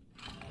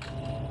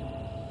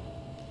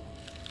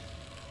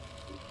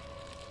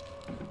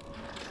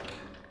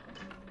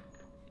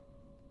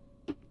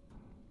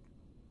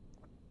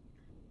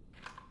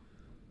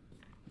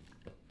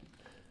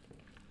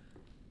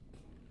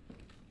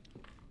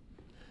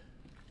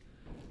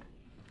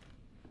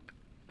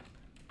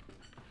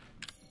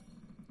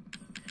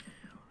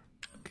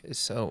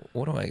 So,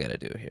 what do I gotta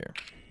do here?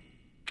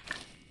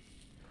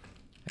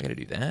 I gotta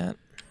do that.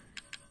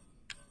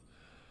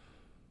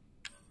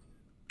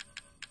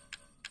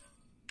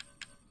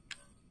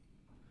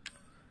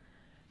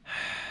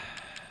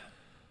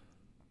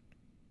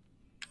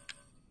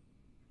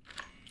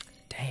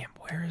 Damn,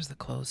 where is the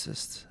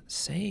closest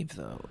save,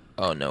 though?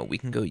 Oh, no, we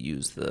can go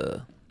use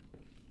the...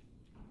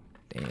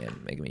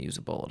 Damn, making me use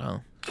a bullet, huh?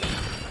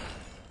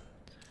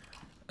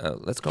 Oh,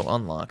 let's go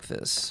unlock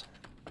this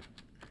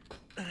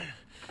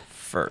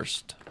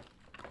first.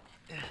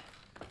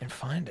 And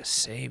find a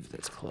save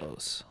that's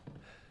close.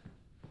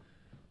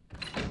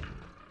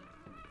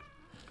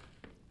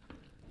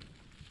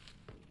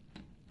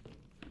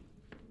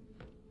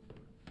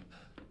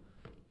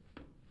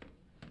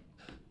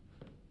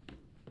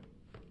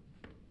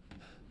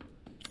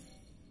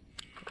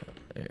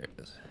 There it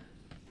is.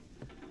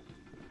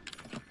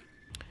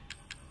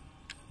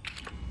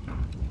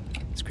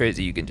 It's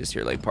crazy you can just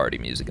hear like party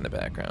music in the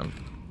background.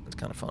 It's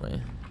kind of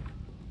funny.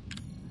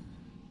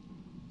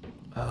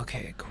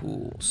 Okay,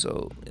 cool.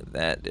 So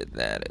that did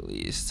that at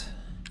least.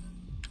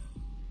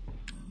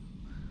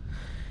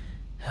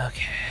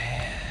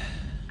 Okay.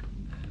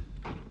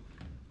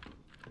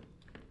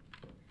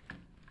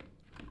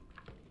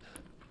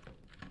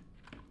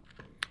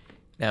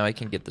 Now I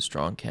can get the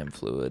strong chem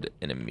fluid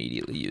and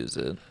immediately use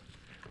it.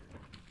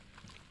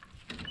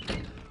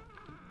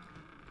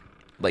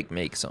 Like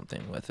make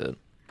something with it.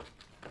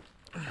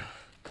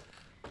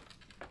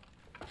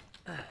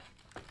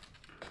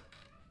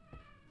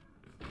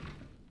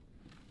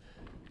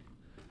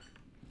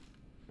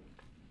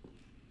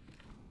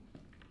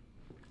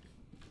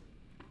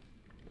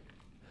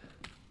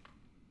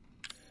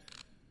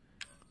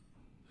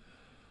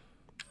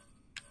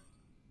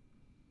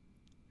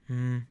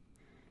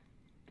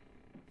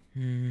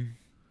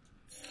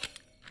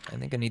 I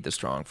think I need the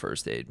strong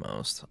first aid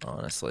most,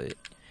 honestly.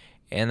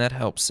 And that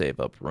helps save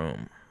up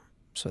room.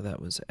 So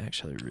that was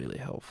actually really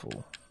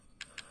helpful.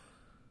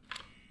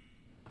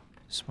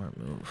 Smart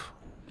move.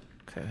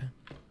 Okay.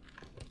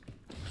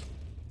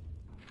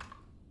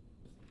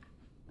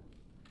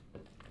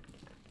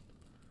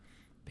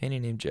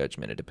 Painting named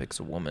Judgment. It depicts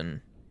a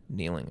woman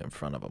kneeling in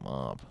front of a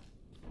mob.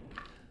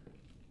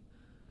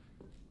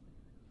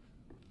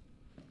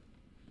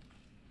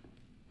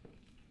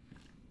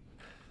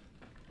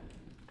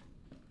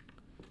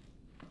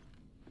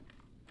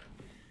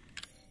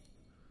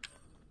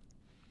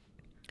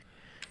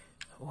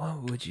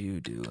 What would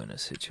you do in a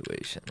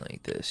situation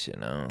like this, you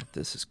know?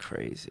 This is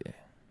crazy.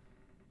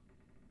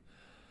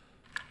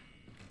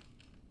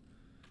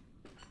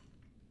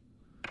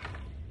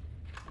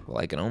 Well,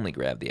 I can only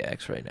grab the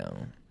axe right now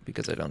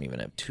because I don't even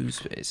have 2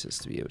 spaces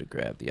to be able to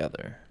grab the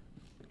other.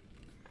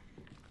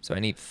 So I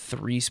need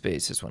 3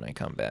 spaces when I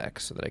come back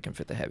so that I can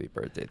fit the happy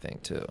birthday thing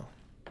too.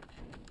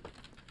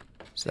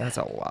 So that's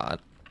a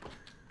lot.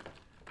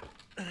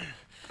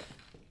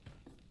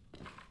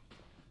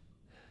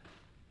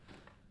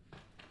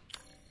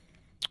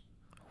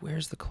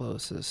 Where's the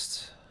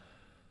closest?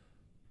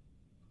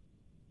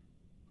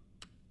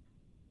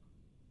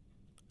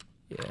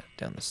 Yeah,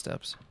 down the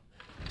steps.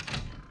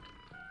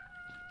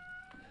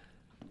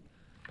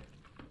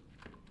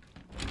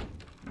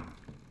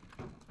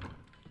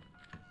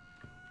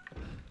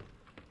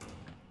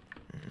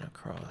 And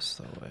across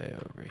the way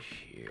over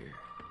here.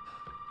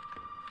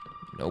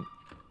 Nope,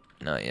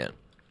 not yet.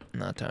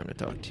 Not time to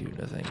talk to you,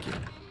 no thank you.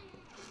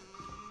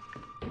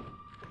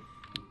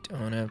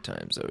 Don't have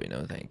time, Zoe,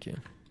 no thank you.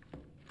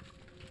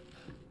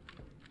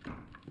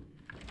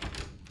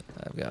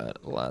 I've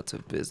got lots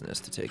of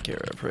business to take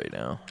care of right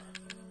now.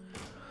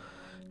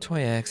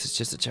 Toy axe is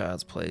just a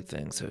child's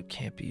plaything, so it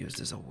can't be used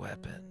as a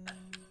weapon.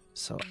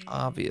 So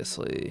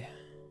obviously...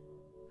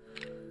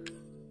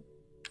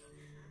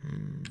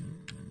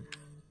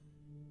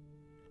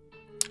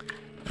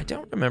 I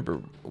don't remember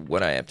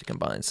what I have to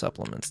combine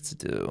supplements to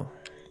do.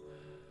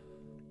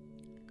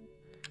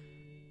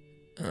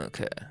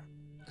 Okay.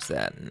 Is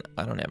that...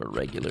 I don't have a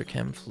regular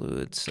chem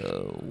fluid,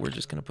 so we're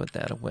just going to put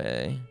that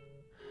away.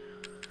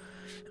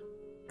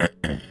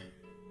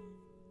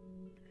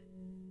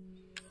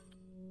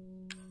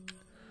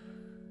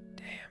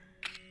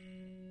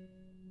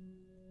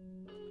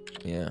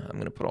 Yeah, I'm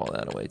gonna put all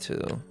that away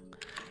too.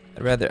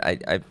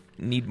 I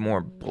need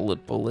more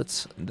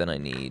bullets than I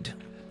need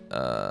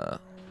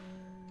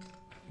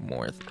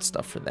more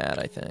stuff for that,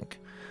 I think.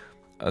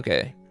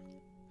 Okay.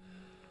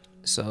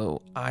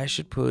 So I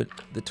should put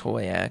the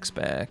toy axe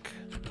back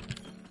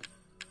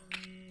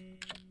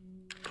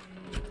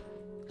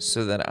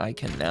so that I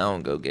can now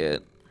go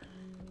get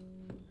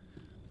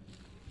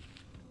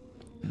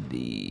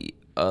the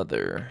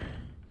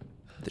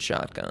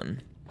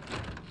shotgun.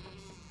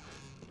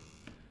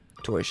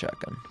 Toy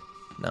shotgun.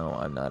 No,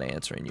 I'm not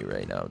answering you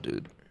right now,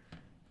 dude.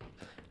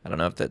 I don't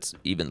know if that's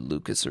even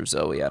Lucas or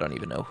Zoe. I don't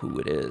even know who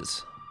it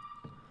is.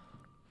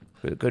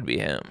 But it could be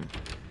him.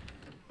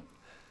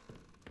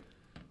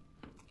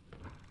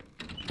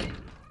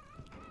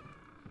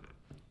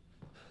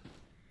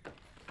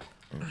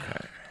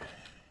 Okay.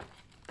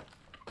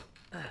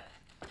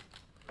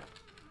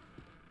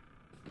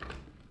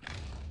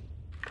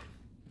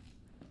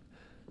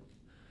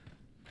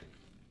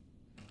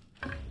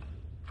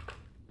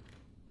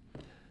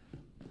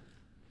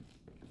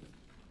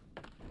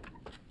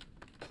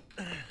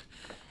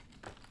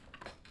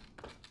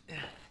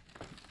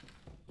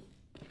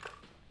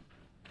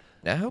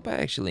 I hope I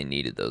actually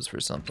needed those for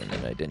something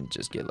and I didn't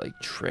just get like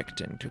tricked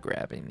into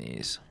grabbing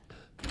these.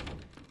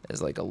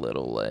 as like a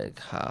little like,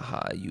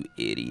 haha, you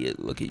idiot,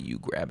 look at you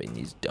grabbing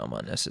these dumb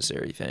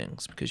unnecessary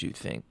things because you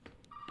think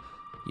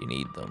you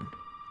need them.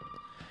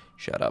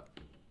 Shut up.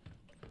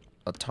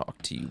 I'll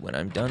talk to you when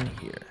I'm done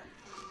here.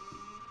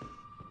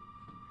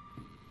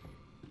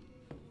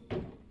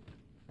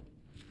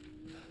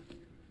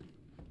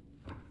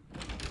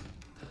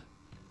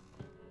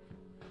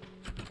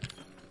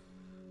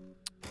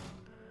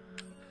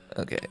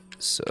 Okay,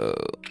 so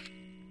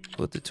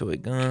put the toy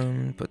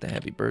gun, put the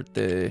happy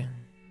birthday.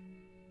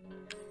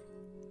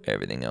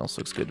 Everything else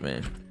looks good to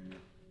me.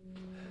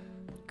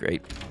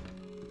 Great.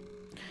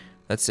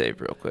 Let's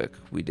save real quick.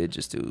 We did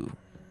just do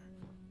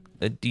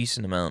a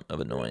decent amount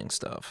of annoying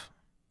stuff.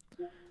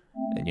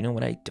 And you know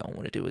what I don't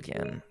want to do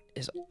again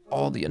is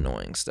all the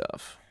annoying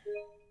stuff.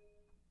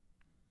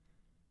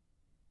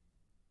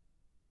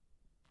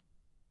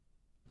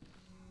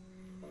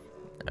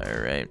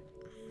 Alright.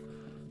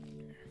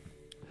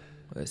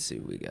 Let's see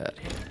what we got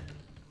here.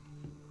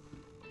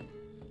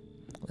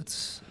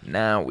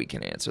 Now we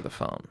can answer the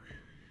phone.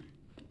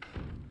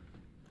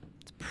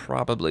 It's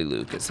probably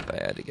Lucas if I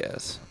had to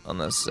guess.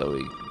 Unless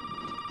Zoe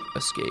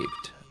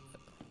escaped.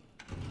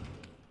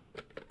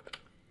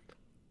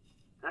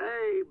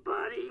 Hey,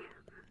 buddy.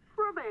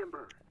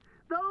 Remember,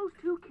 those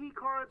 2 key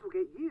cards will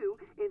get you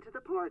into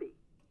the party.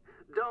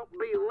 Don't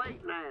be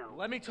late now.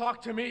 Let me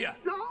talk to Mia.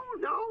 No.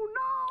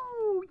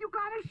 You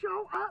gotta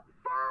show up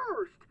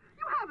first.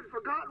 You haven't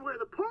forgotten where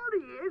the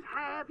party is,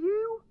 have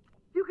you?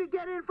 You can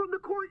get in from the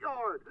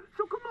courtyard.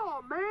 So come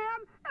on, man.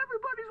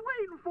 Everybody's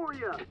waiting for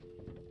you.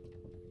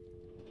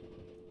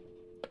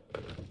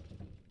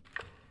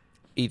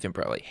 Ethan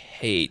probably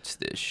hates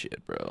this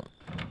shit, bro.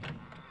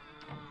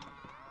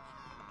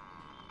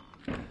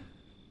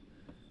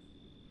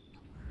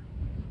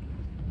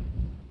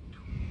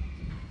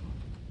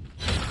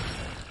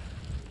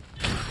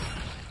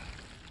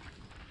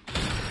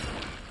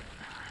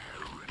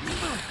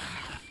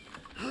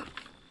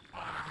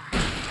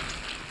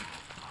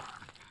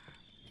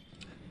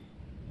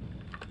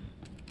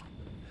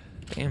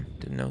 Damn,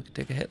 didn't know it could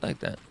take a hit like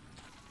that.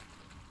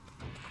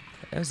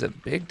 That was a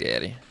big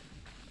daddy.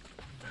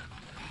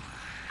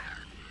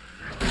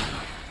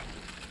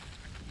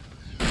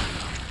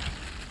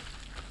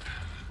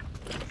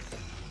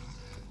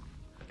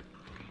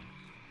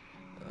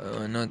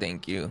 Oh, no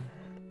thank you.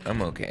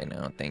 I'm okay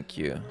now, thank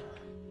you.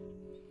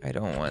 I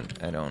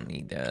don't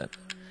need that.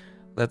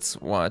 Let's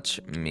watch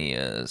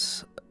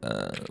Mia's,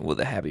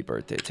 the happy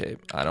birthday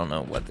tape. I don't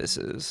know what this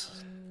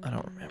is. I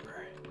don't remember.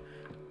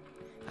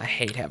 I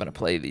hate having to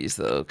play these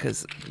though,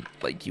 because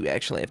like you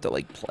actually have to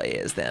like play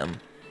as them.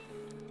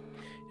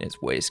 And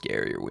it's way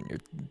scarier when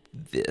you're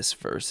this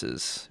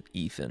versus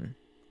Ethan.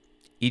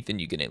 Ethan,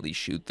 you can at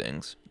least shoot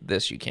things.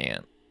 This you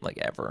can't, like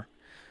ever.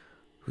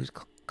 Who's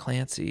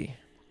Clancy?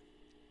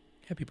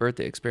 Happy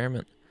birthday,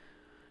 experiment.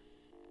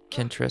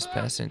 Ken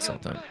trespassing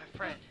something.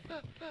 Friend,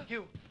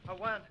 you are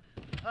one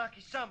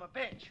lucky son of a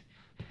bitch.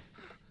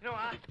 You know,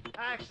 I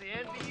actually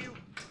envy you.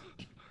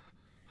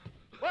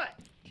 What?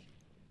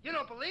 You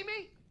don't believe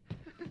me?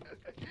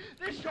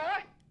 This toy?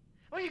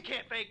 Well, you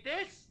can't fake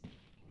this.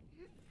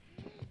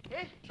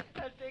 It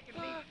has taken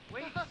me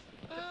weeks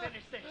to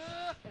finish this,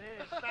 and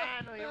it is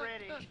finally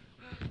ready.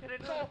 And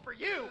it's all for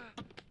you.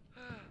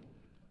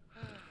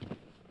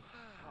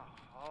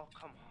 Oh,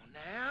 come on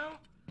now.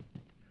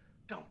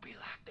 Don't be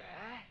like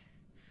that.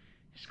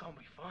 It's gonna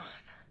be fun.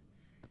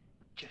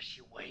 Just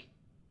you wait.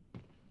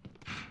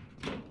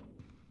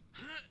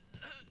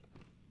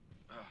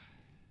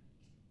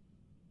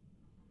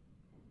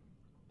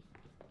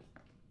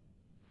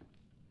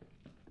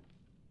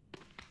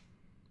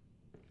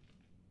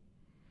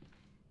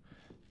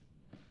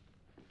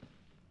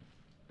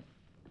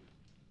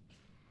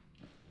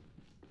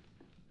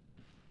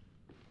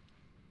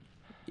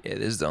 Yeah,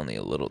 this is only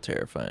a little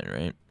terrifying,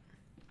 right?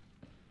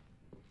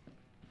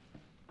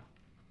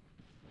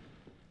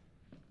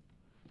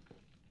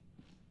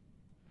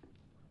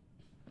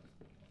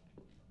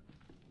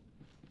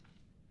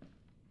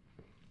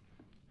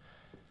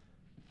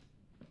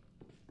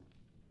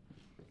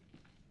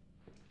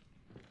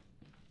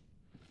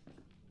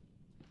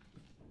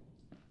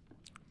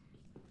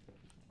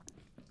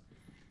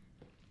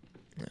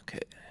 Okay.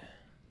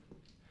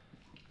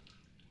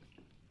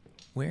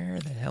 Where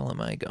the hell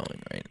am I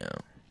going right now?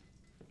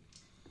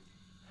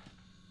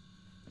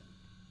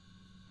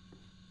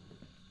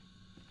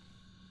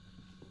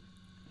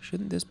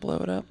 Shouldn't this blow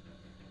it up?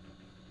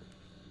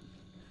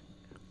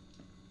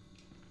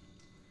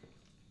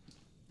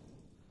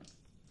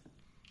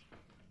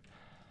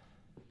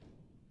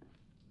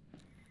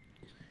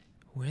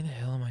 Where the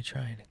hell am I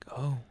trying to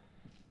go?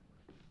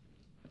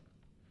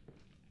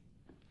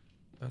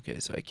 Okay,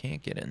 so I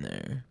can't get in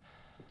there.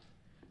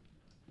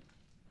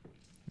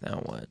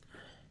 Now what?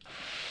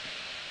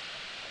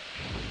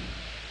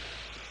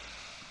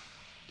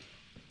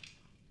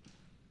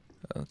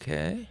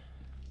 Okay.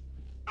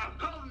 I'm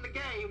calling the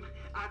game.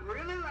 I'd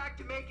really like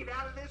to make it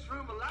out of this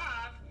room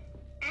alive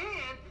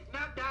and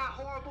not die a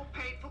horrible,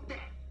 painful death.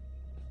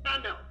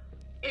 I know.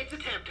 It's a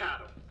temp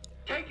title.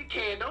 Take a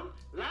candle,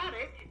 light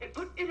it, and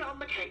put it on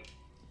the cake.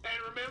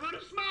 Give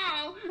it a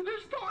smile.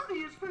 This party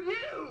is for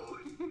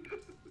you.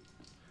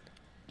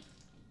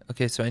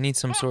 Okay, so I need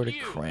some sort of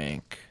you.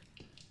 crank.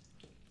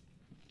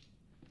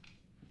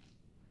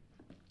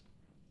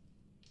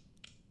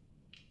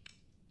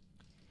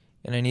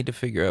 And I need to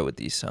figure out what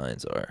these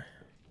signs are.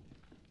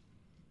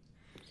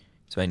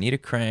 So I need a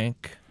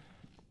crank.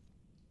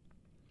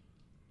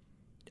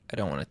 I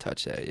don't want to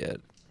touch that yet.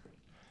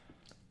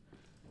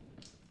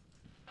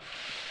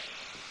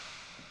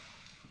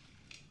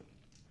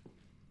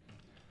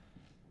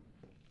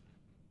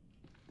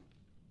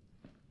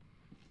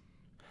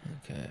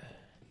 Okay.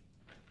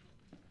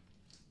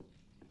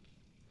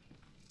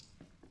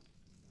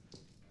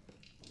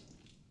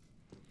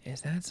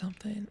 Is that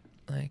something?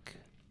 Like,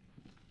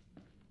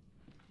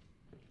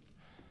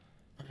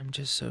 I'm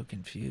just so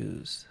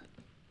confused.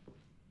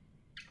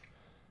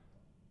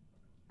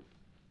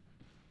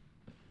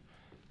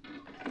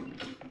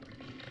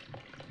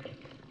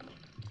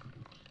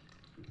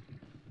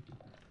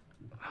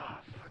 Ah,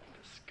 fucking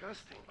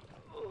disgusting.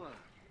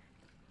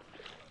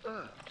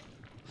 Ugh.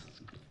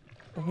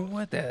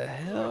 What the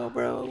hell,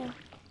 bro?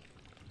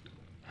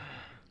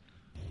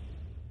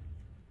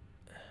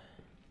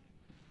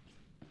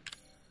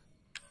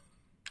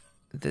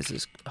 This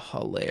is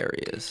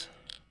hilarious.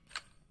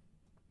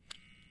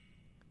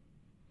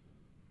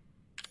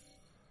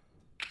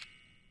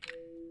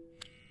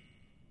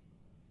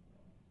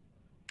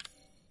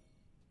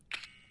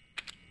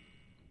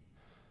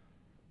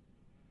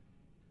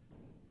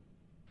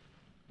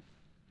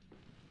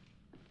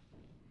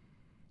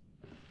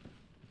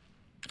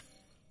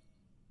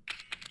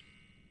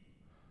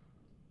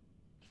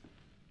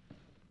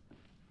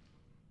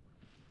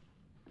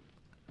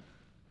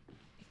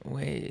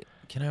 Wait,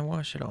 can I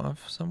wash it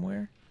off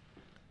somewhere?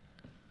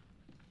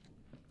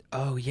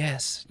 Oh,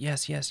 yes.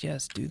 Yes, yes,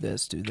 yes. Do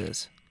this, do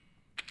this.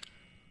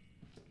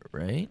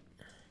 Right?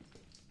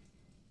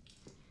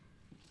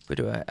 But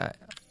do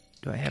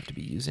I have to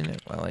be using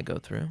it while I go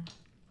through?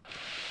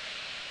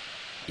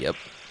 Yep.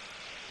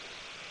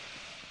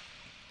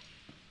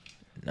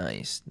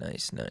 Nice,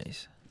 nice,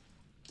 nice.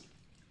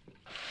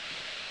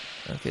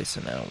 Okay,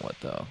 so now what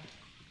though?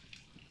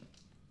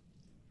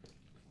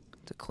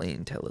 It's a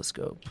clean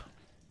telescope.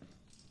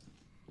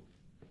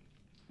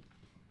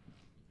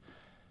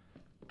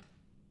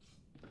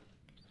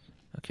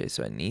 Okay,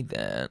 so I need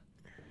that.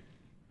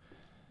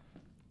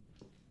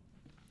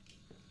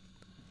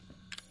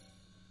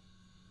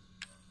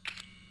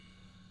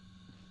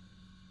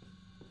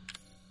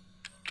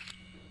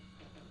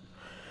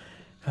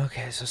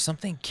 Okay, so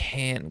something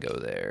can go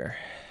there.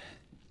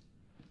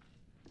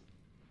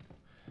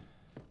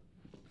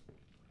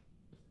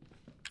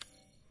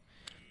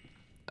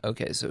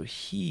 Okay, so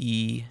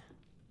he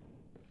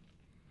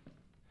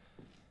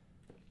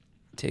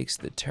takes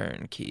the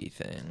turnkey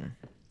thing.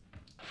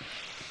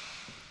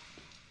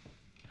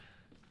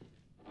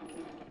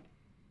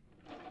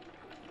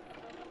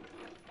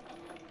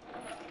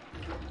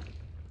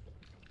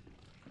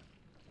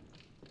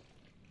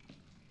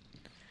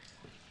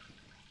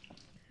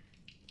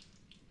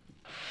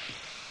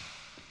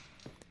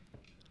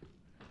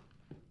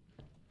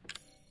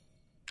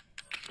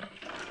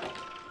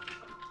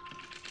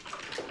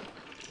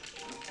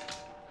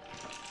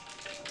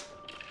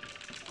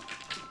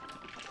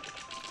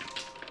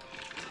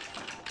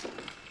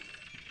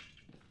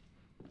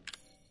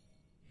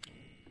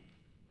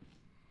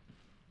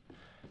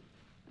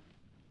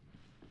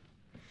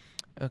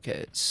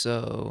 Okay,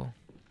 so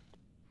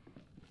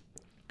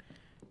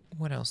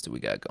what else do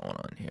we got going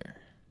on here?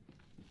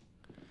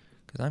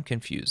 Because I'm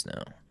confused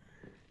now.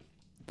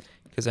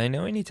 Because I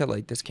know I need to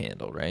light this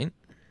candle, right?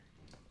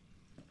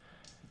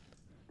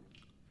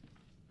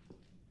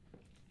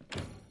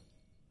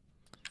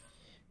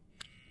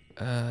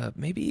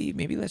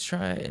 Maybe let's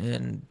try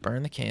and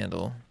burn the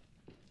candle.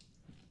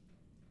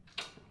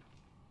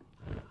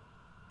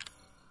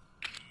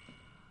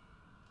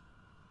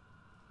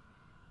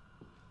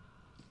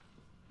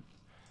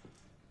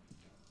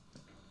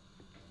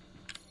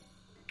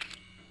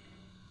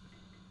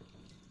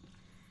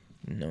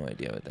 No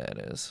idea what that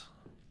is.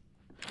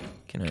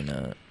 Can I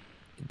not?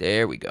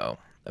 There we go.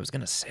 I was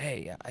gonna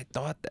say, I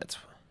thought that's...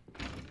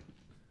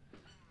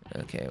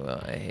 Okay,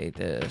 well, I hate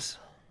this.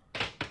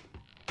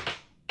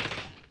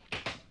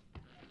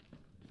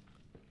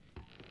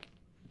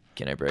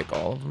 Can I break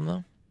all of them,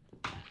 though?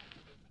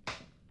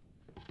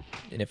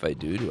 And if I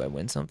do I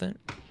win something?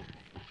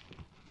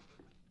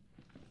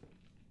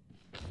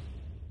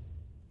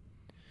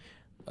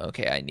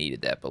 Okay, I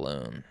needed that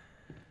balloon.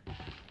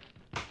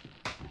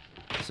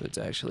 So it's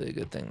actually a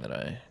good thing that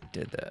I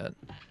did that.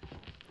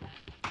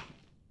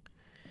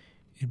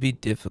 It'd be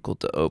difficult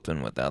to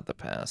open without the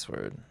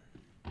password.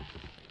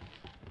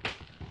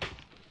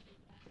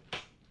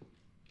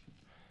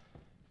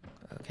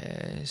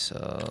 Okay,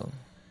 so...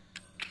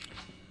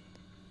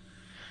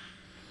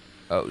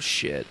 Oh,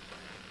 shit.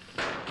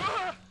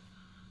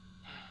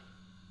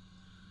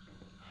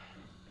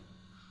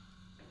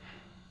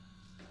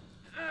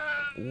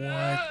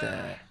 What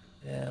the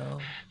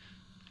hell?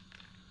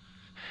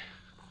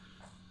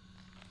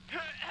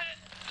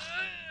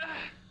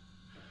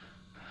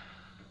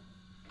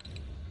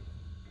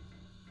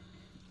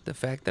 The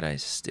fact that I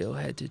still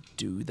had to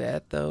do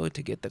that, though,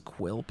 to get the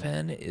quill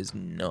pen is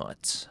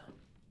nuts.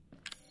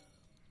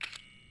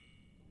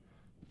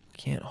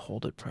 Can't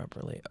hold it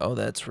properly. Oh,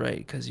 that's right,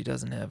 because he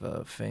doesn't have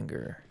a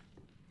finger.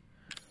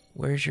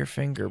 Where's your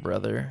finger,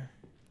 brother?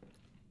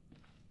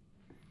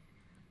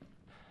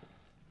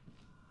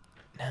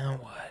 Now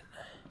what?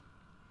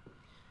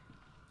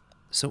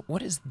 So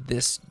what is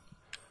this?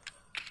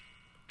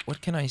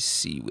 What can I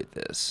see with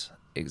this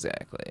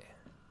exactly?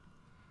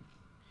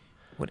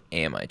 What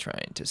am I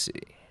trying to see?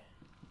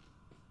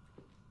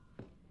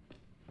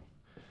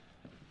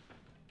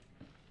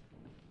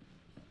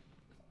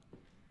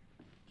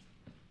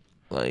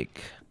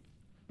 Like,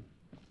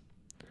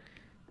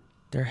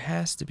 there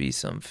has to be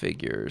some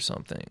figure or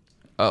something.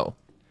 Oh,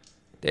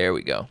 there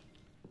we go.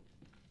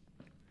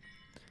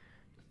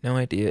 No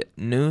idea.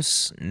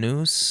 Noose,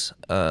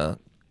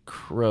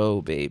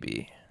 crow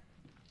baby.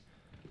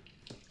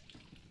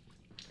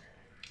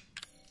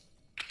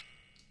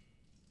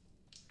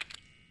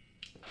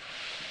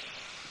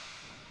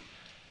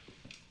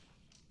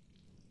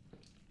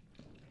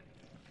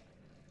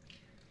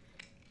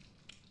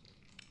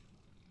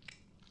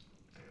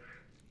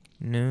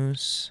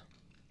 Noose.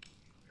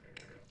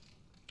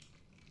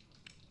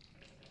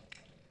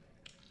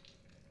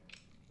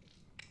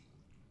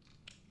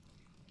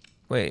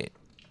 Wait.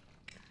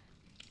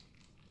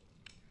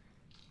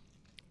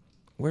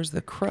 Where's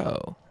the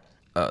crow?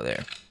 Oh,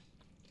 there.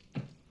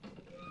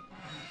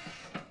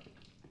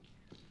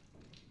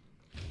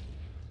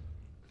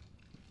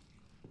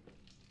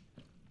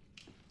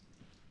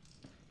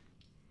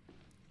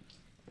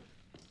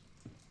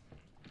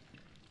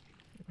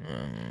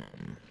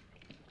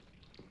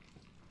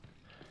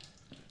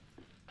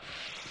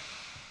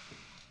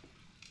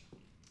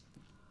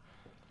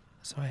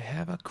 So I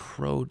have a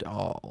crow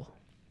doll.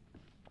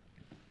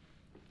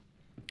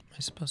 Am I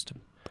supposed to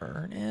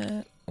burn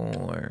it,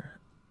 or...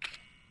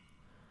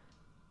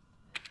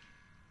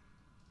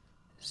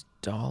 This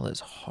doll is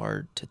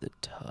hard to the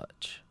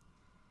touch.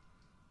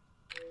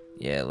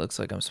 Yeah, it looks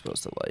like I'm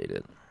supposed to light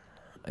it,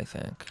 I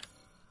think.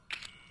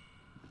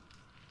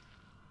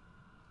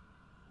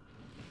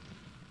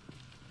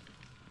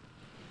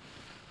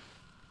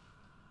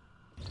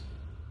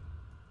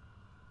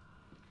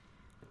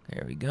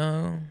 There we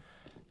go.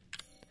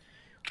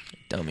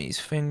 Dummy's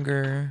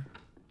finger.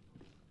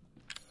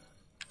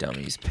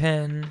 Dummy's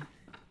pen.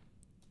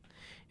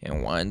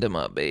 And wind him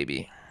up,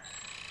 baby.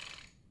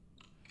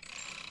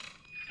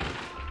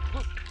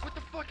 What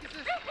the fuck is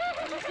this?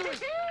 What are you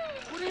doing?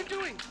 What are you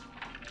doing?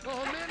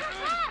 Oh, man.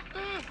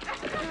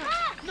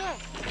 No!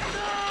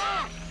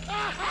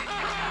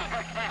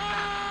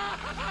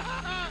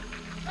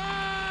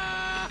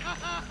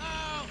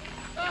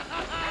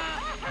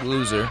 No!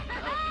 Loser.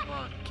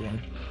 Okay.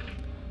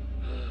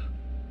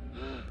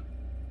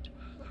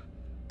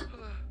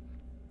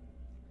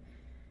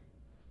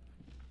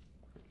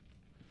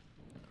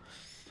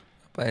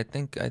 But I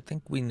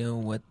think we know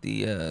what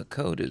the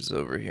code is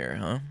over here,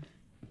 huh?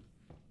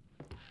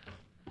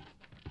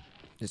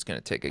 Just gonna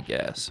take a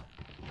guess.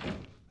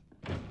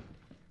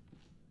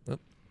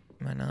 Oop,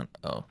 am I not?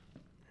 Oh,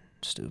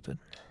 stupid.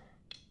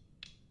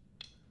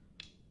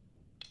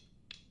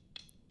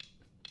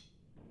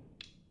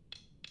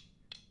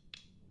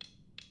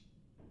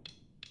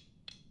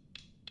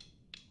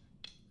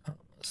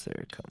 Almost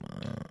there, come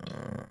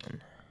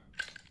on.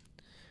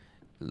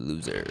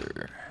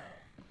 Loser.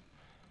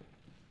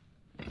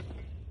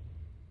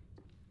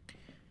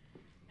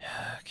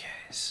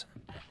 Okay, so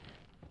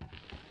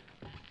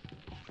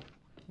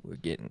we're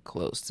getting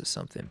close to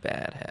something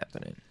bad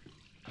happening.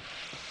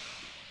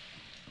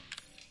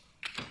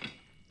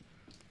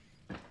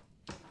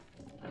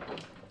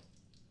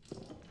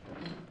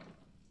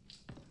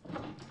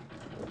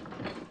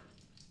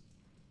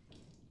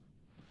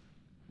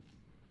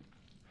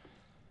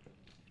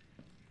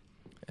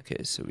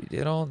 Okay, so we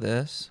did all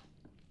this.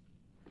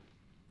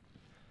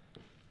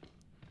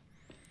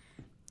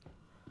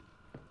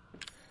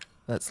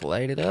 Let's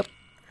light it up.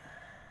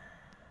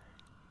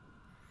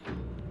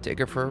 Take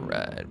her for a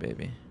ride,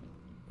 baby.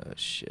 Oh,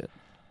 shit.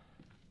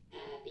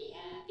 Happy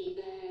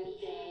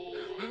birthday,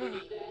 happy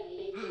birthday to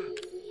you.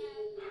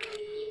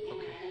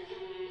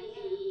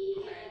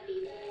 Happy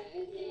birthday.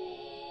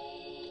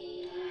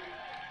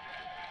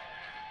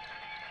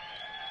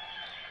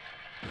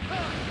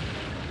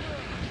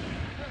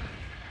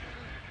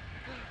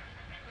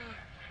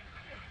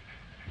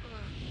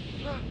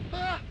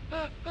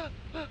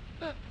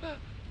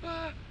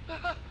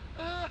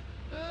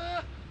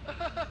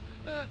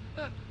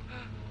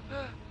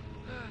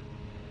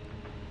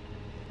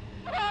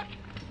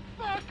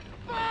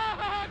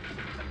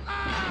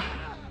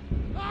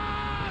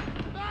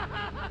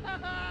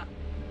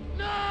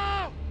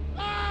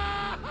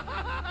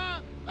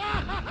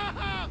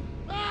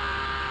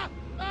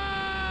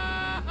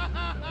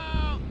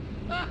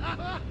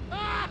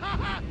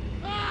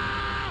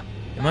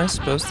 Am I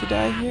supposed to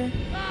die here?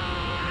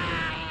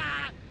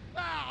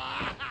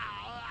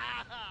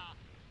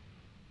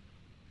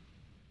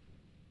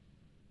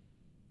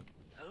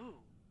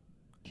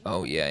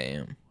 Oh, yeah, I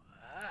am.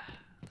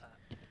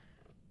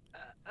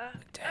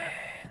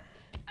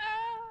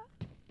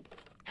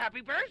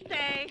 Happy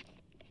birthday!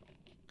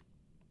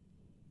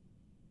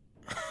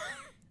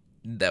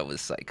 That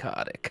was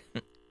psychotic.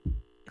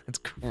 That's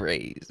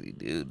crazy,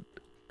 dude.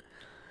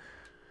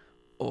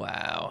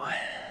 Wow.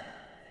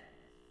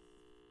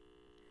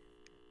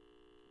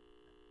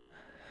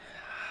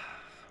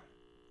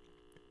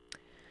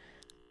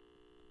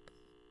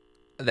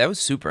 That was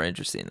super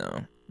interesting,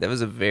 though. That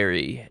was a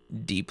very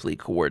deeply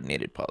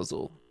coordinated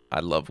puzzle.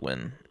 I love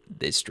when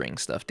they string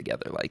stuff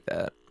together like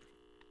that.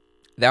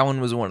 That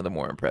one was one of the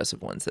more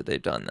impressive ones that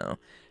they've done, though.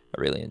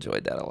 I really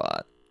enjoyed that a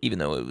lot, even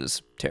though it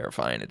was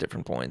terrifying at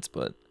different points,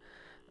 but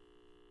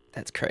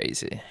that's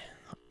crazy.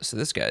 So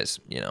this guy's,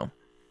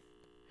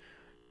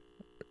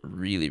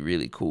 really,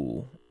 really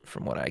cool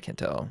from what I can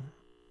tell.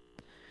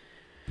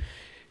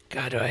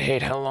 God, do I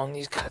hate how long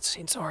these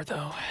cutscenes are,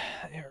 though.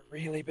 They're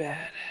really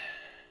bad.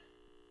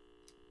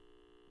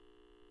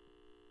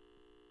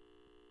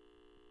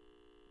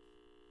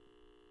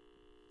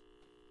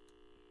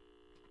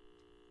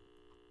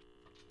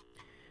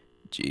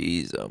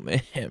 Jeez, oh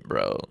man,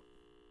 bro.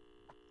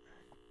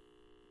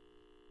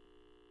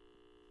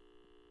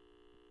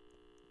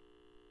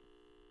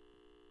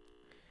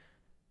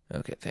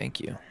 Okay,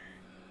 thank you.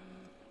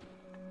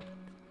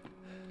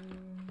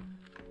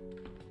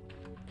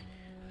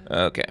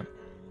 Okay.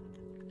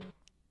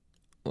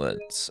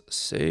 Let's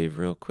save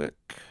real quick.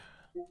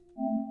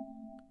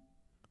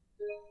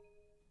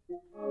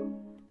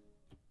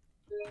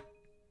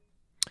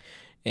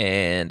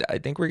 And I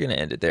think we're going to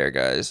end it there,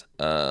 guys.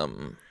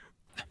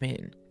 I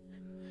mean,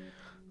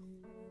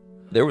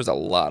 there was a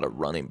lot of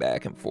running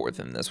back and forth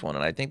in this one,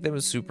 and I think that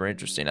was super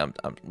interesting. I'm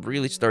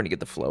really starting to get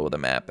the flow of the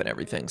map and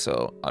everything,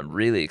 so I'm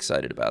really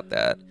excited about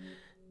that.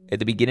 At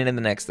the beginning of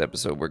the next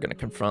episode, we're going to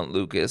confront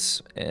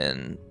Lucas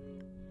and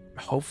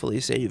hopefully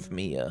save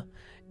Mia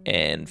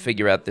and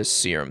figure out this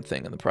serum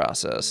thing in the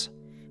process.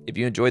 If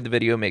you enjoyed the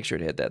video, make sure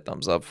to hit that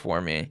thumbs up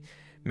for me.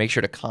 Make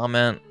sure to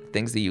comment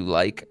things that you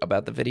like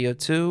about the video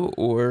too,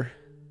 or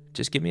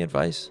just give me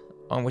advice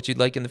on what you'd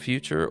like in the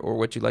future or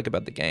what you like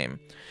about the game.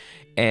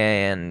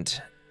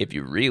 And if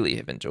you really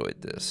have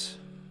enjoyed this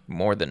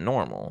more than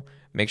normal,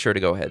 make sure to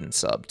go ahead and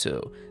sub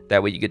too.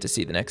 That way you get to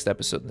see the next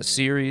episode in the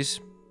series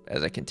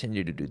as I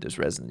continue to do this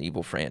Resident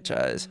Evil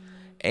franchise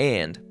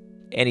and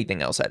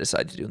anything else I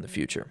decide to do in the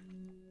future.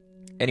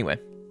 Anyway,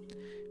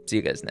 see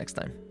you guys next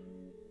time.